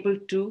are able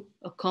to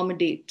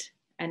accommodate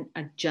and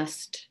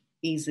adjust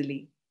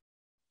easily.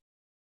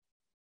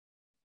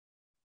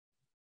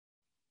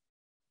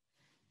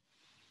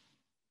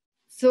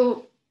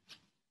 So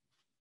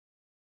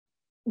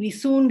we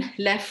soon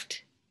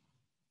left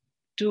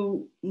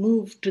to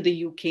move to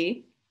the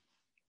UK.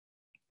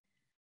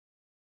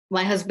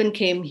 My husband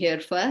came here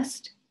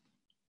first,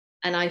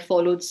 and I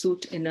followed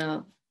suit in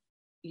a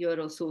year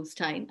or so's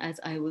time, as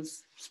I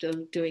was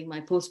still doing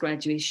my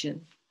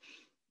post-graduation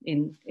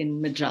in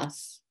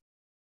Madras,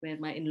 where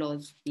my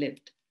in-laws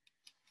lived.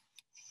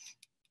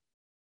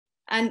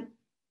 And,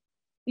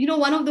 you know,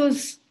 one of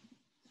those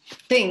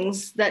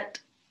things that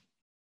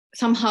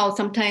somehow,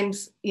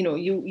 sometimes, you know,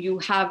 you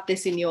have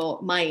this in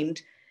your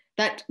mind,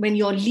 that when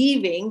you're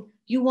leaving,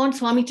 you want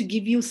Swami to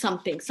give you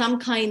something, some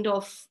kind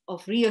of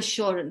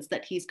reassurance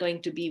that he's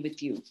going to be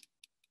with you.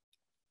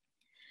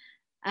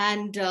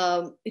 And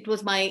it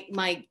was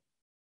my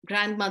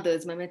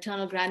grandmother's, my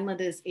maternal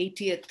grandmother's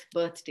 80th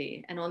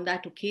birthday. And on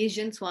that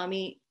occasion,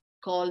 Swami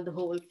called the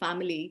whole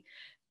family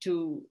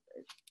to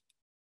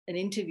an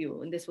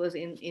interview. And this was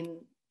in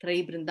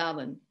Trai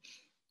Brindavan.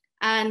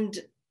 And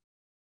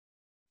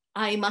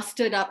I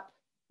mustered up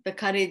the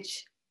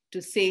courage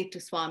to say to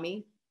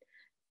Swami,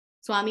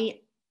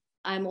 Swami,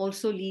 I'm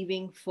also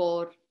leaving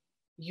for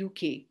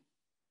UK.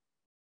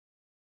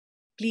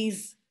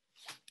 Please,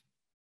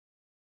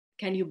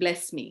 can you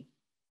bless me?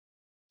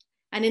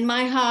 And in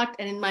my heart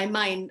and in my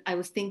mind, I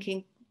was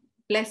thinking,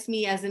 bless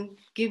me as in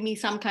give me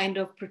some kind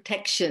of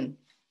protection.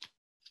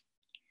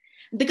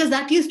 Because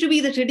that used to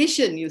be the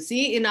tradition, you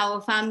see. In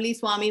our family,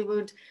 Swami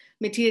would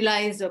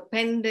materialize a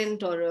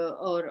pendant or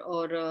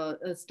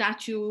a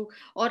statue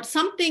or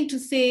something to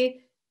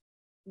say,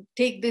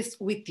 take this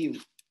with you.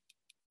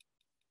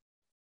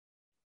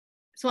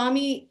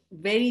 Swami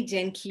very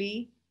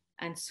gently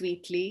and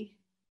sweetly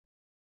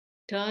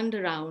turned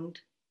around,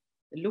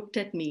 looked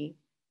at me,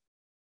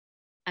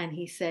 and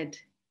he said,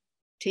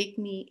 take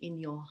me in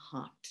your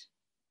heart.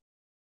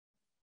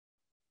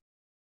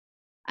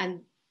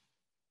 And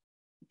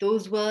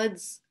those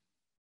words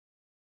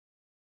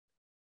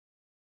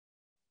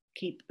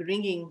keep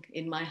ringing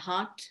in my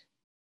heart.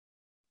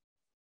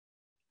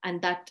 And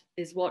that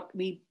is what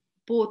we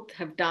both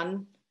have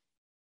done.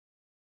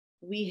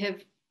 We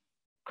have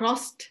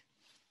crossed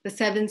the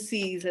 7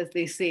 seas, as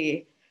they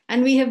say,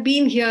 and we have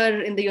been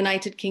here in the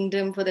United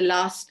Kingdom for the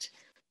last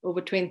over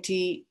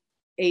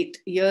 28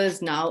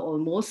 years now,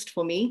 almost,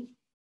 for me.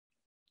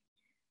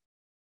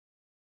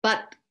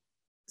 But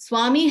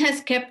Swami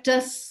has kept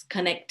us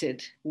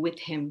connected with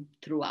him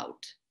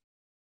throughout.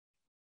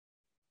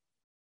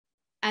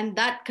 And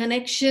that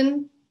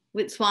connection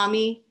with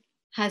Swami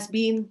has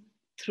been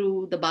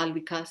through the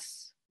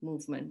Balvikas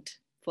movement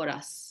for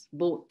us,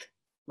 both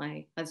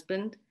my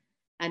husband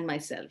and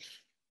myself.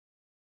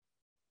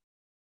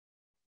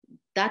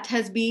 That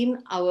has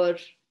been our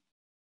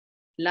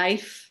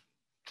life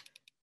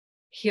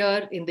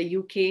here in the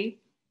UK.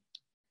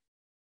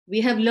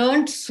 We have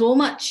learned so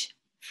much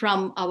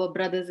from our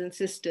brothers and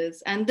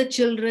sisters and the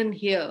children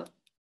here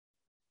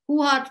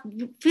who are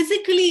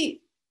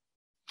physically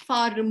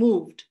far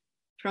removed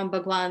from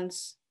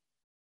Bhagawan's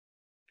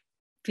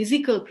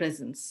physical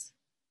presence.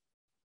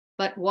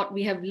 But what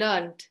we have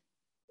learned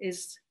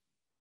is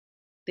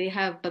they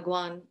have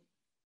Bhagawan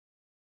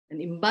and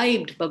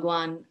imbibed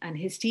Bhagawan and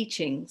his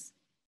teachings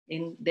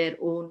in their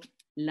own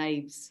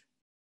lives,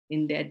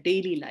 in their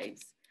daily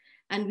lives.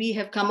 And we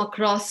have come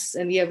across,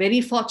 and we are very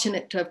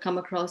fortunate to have come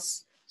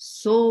across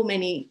so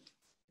many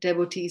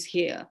devotees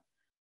here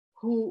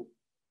who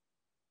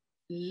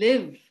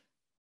live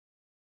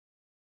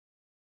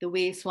the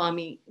way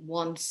Swami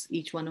wants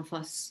each one of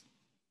us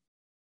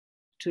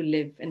to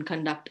live and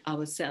conduct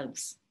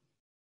ourselves.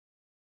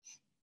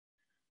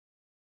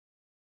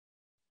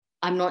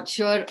 I'm not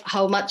sure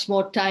how much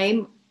more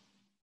time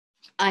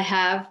I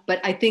have, but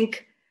I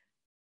think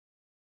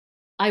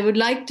I would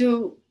like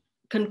to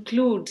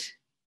conclude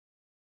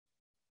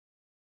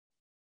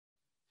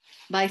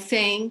by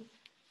saying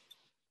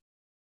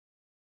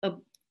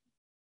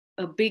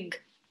a big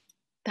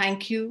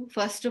thank you,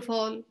 first of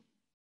all,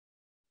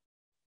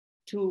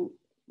 to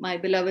my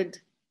beloved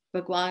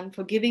Bhagawan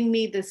for giving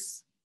me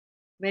this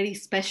very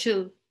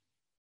special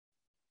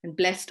and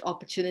blessed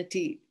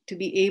opportunity to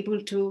be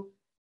able to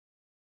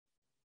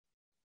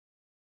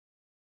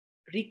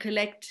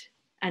recollect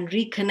and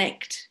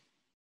reconnect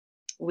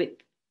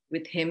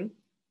with him.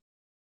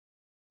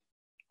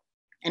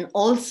 And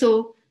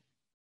also,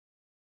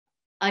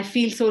 I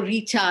feel so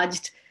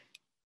recharged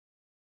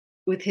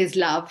with his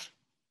love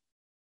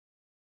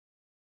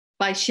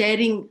by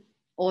sharing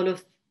all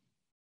of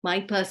my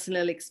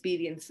personal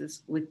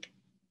experiences with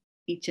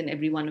each and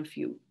every one of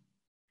you.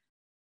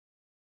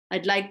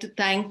 I'd like to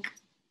thank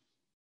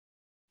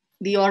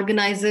the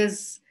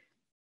organizers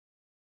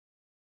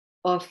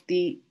of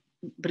the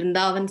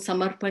Brindavan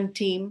Samarpan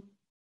team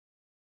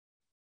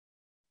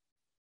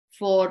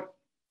for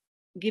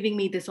giving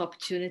me this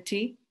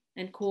opportunity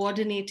and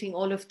coordinating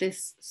all of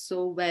this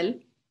so well.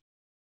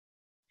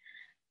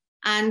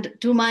 And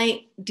to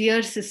my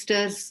dear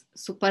sisters,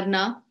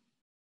 Suparna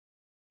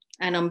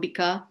and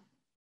Ambika,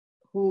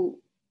 who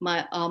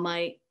are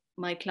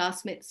my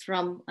classmates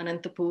from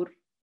Anantapur,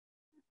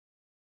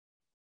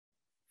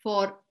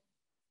 for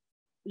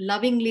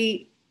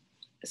lovingly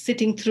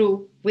sitting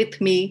through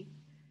with me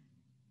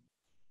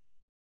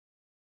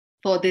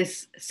for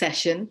this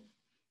session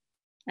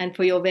and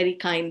for your very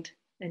kind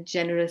and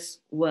generous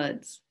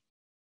words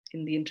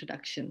in the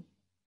introduction.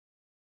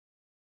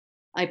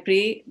 I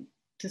pray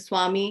to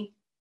Swami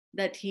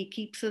that he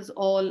keeps us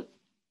all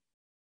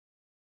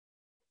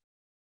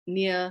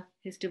near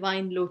his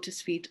divine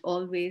lotus feet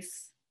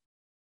always,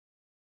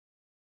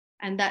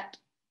 and that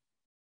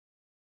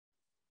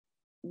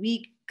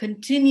we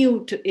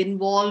continue to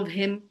involve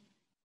him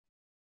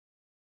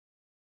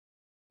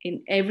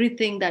in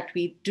everything that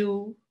we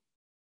do,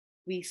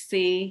 we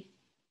say,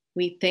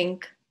 we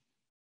think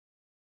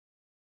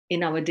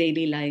in our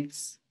daily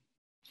lives.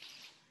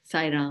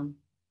 Sai Ram.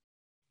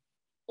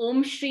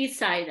 Om Shri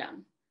Sai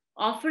Ram.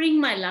 Offering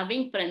my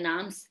loving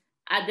pranams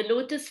at the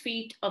lotus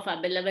feet of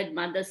our beloved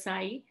Mother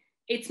Sai,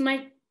 it's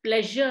my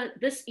pleasure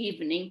this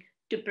evening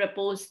to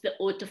propose the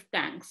oath of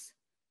thanks.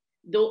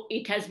 Though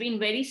it has been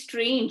very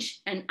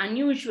strange and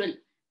unusual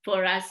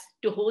for us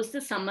to host the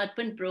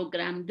Samarpan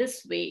program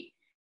this way,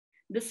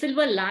 the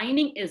silver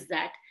lining is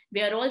that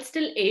we are all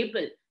still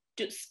able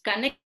to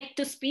connect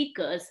to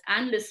speakers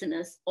and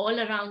listeners all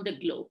around the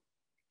globe.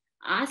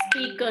 Our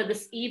speaker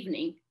this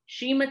evening,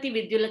 Srimati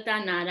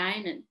Vidyulatha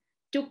Narayan,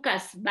 took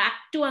us back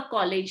to our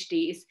college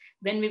days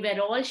when we were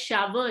all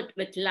showered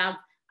with love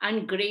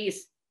and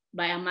grace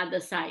by our Mother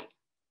Sai.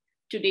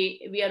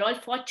 Today, we are all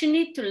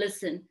fortunate to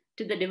listen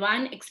to the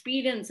divine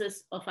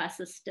experiences of our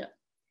sister.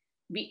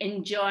 We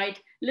enjoyed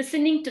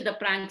listening to the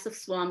pranks of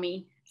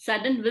Swami,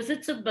 sudden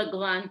visits of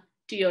Bhagawan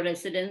to your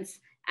residence,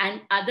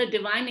 and other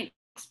divine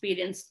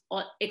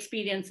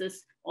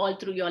experiences all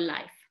through your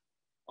life.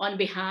 On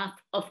behalf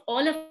of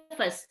all of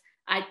us,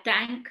 I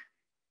thank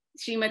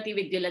Srimati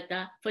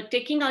Vidyulatha for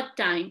taking out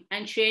time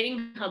and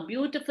sharing her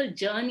beautiful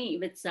journey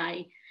with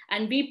Sai,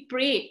 and we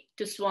pray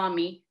to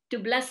Swami to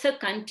bless her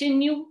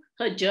continue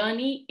her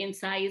journey in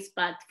Sai's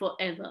path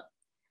forever.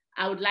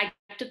 I would like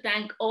to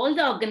thank all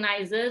the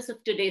organizers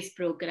of today's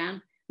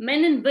program,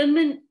 men and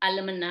women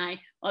alumni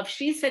of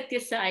Sri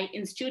Sathya Sai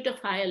Institute of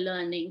Higher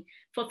Learning,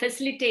 for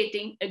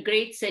facilitating a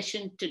great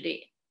session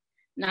today.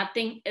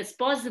 Nothing is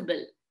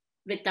possible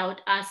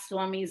without our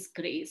Swami's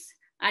grace.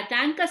 I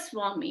thank our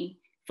Swami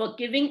for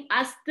giving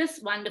us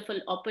this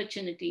wonderful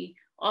opportunity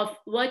of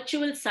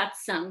virtual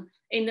satsang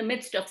in the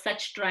midst of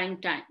such trying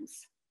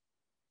times.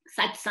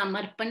 Such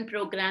Samarpan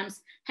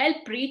programs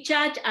help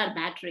recharge our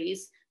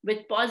batteries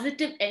with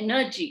positive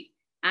energy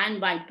and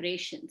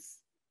vibrations.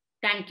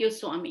 Thank you,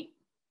 Swami.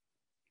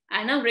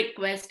 I now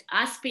request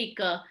our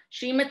speaker,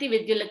 Srimati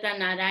Vidyulatha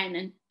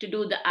Narayan, to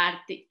do the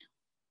Aarti.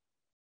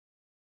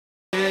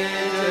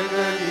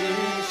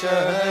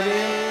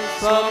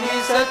 Swami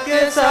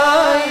Sathya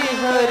Sai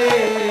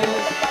Hare,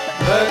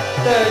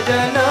 Bhakta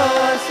Jana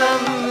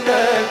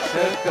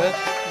Samrakshak,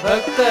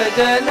 Bhakta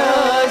Jana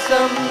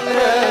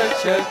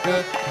Samrakshak,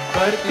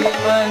 Parti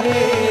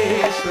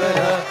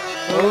Maheshwara,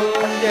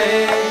 Om Jai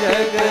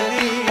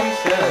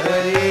Jagadish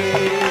Hare.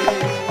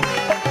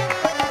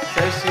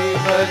 Shashi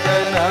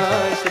Bhajana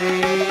Shri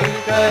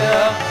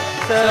Kara,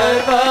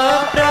 Sarva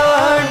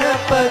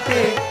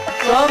Pranapate,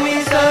 Swami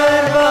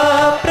Sarva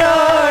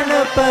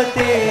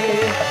Pranapate.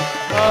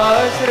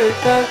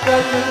 Ashrita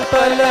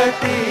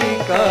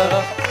kalpalatika,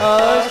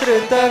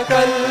 Ashrita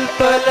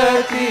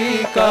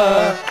kalpalatika,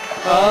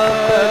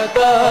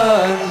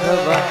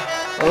 Apatandhava,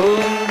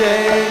 Om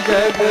Jai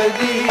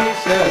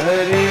Jagadish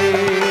Hare.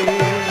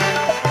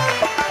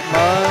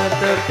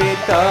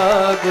 పితా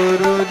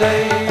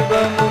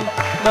గురుదైవము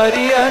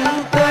మరి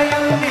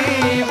అంతయు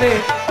నీవే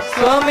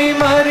స్వామి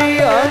మరి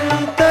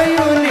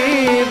అంతయు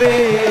నీవే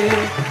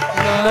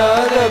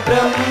నాద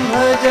బ్రహ్మ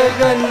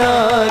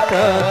జగన్నాథ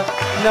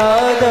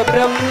నాద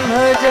బ్రహ్మ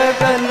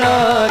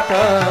జగన్నాథ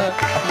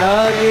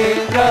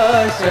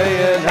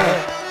నాగేంద్రాశయన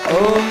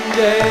ఓం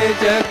జయ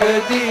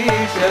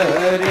జగదీశ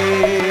హరే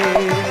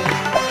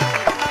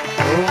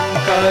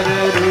ओंकार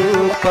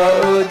रूप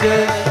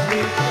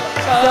ओजस्वी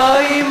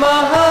साई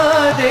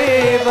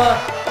महादेवा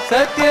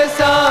सत्य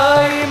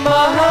साई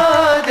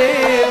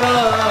महादेवा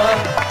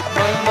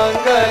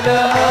मंगल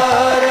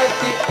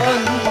हारति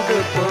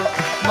अंधको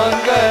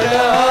मंगल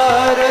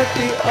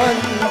हारति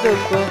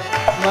अंधको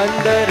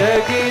मंदर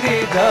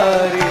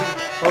गिरिधारी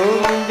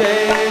ओम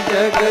जय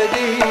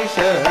जगदीश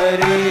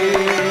हरे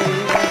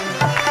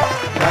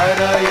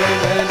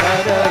नारायण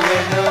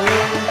नारायण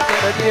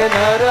सत्य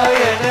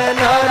नारायण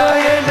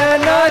नारायण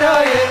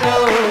नारायण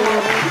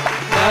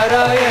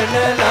नारायण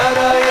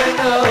नारायण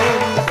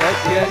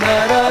सत्य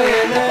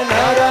नारायण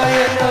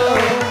नारायण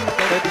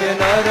सत्य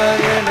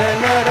नारायण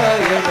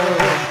नारायण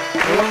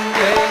ओम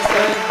जय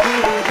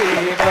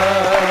सद्गुरुदेवा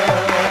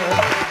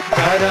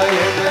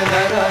नारायण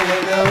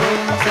नारायण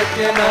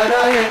सत्य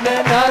नारायण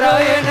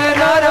नारायण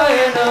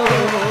नारायण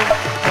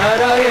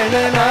नारायण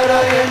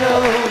नारायण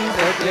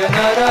सत्य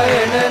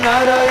नारायण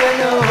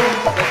नारायण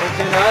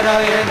सत्य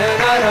नारायण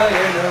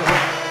नारायण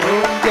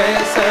ओम जय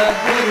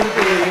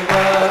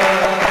सद्गुरुदेवा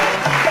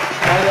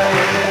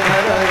नारायण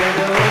नारायण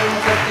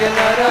सत्य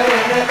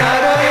नारायण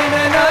नारायण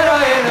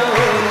नारायण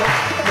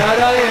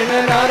नारायण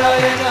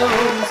नारायण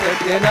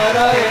सत्य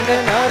नारायण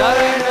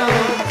नारायण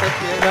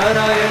सत्य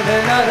नारायण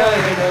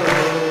नारायण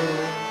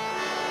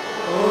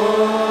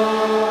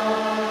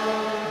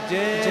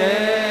जय जय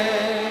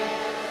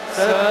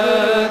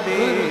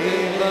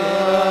सद्गुरुदेवा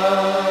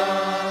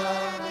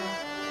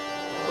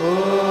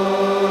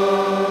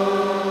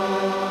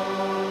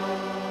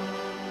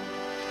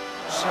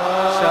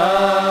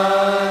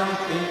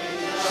शांति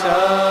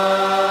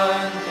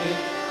शांति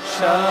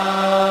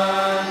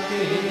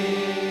शांति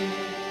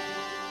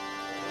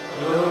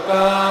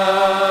लोका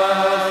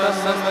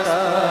समस्ता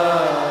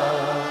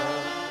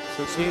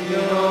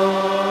सुखिनो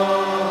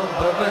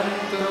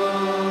भवन्तु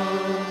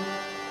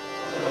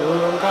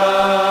लोका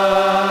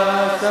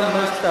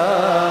समस्ता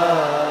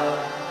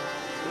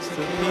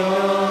सुखिनो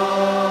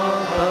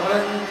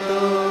भवन्तु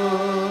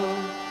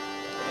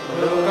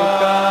लोका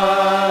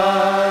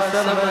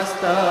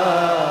समस्ता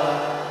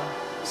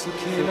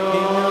सुखिनो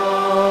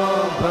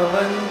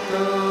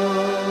भवन्तु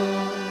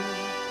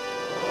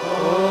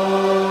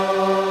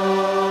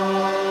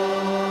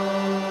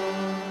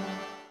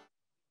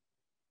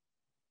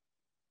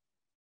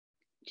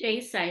Jai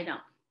Sai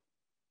Ram.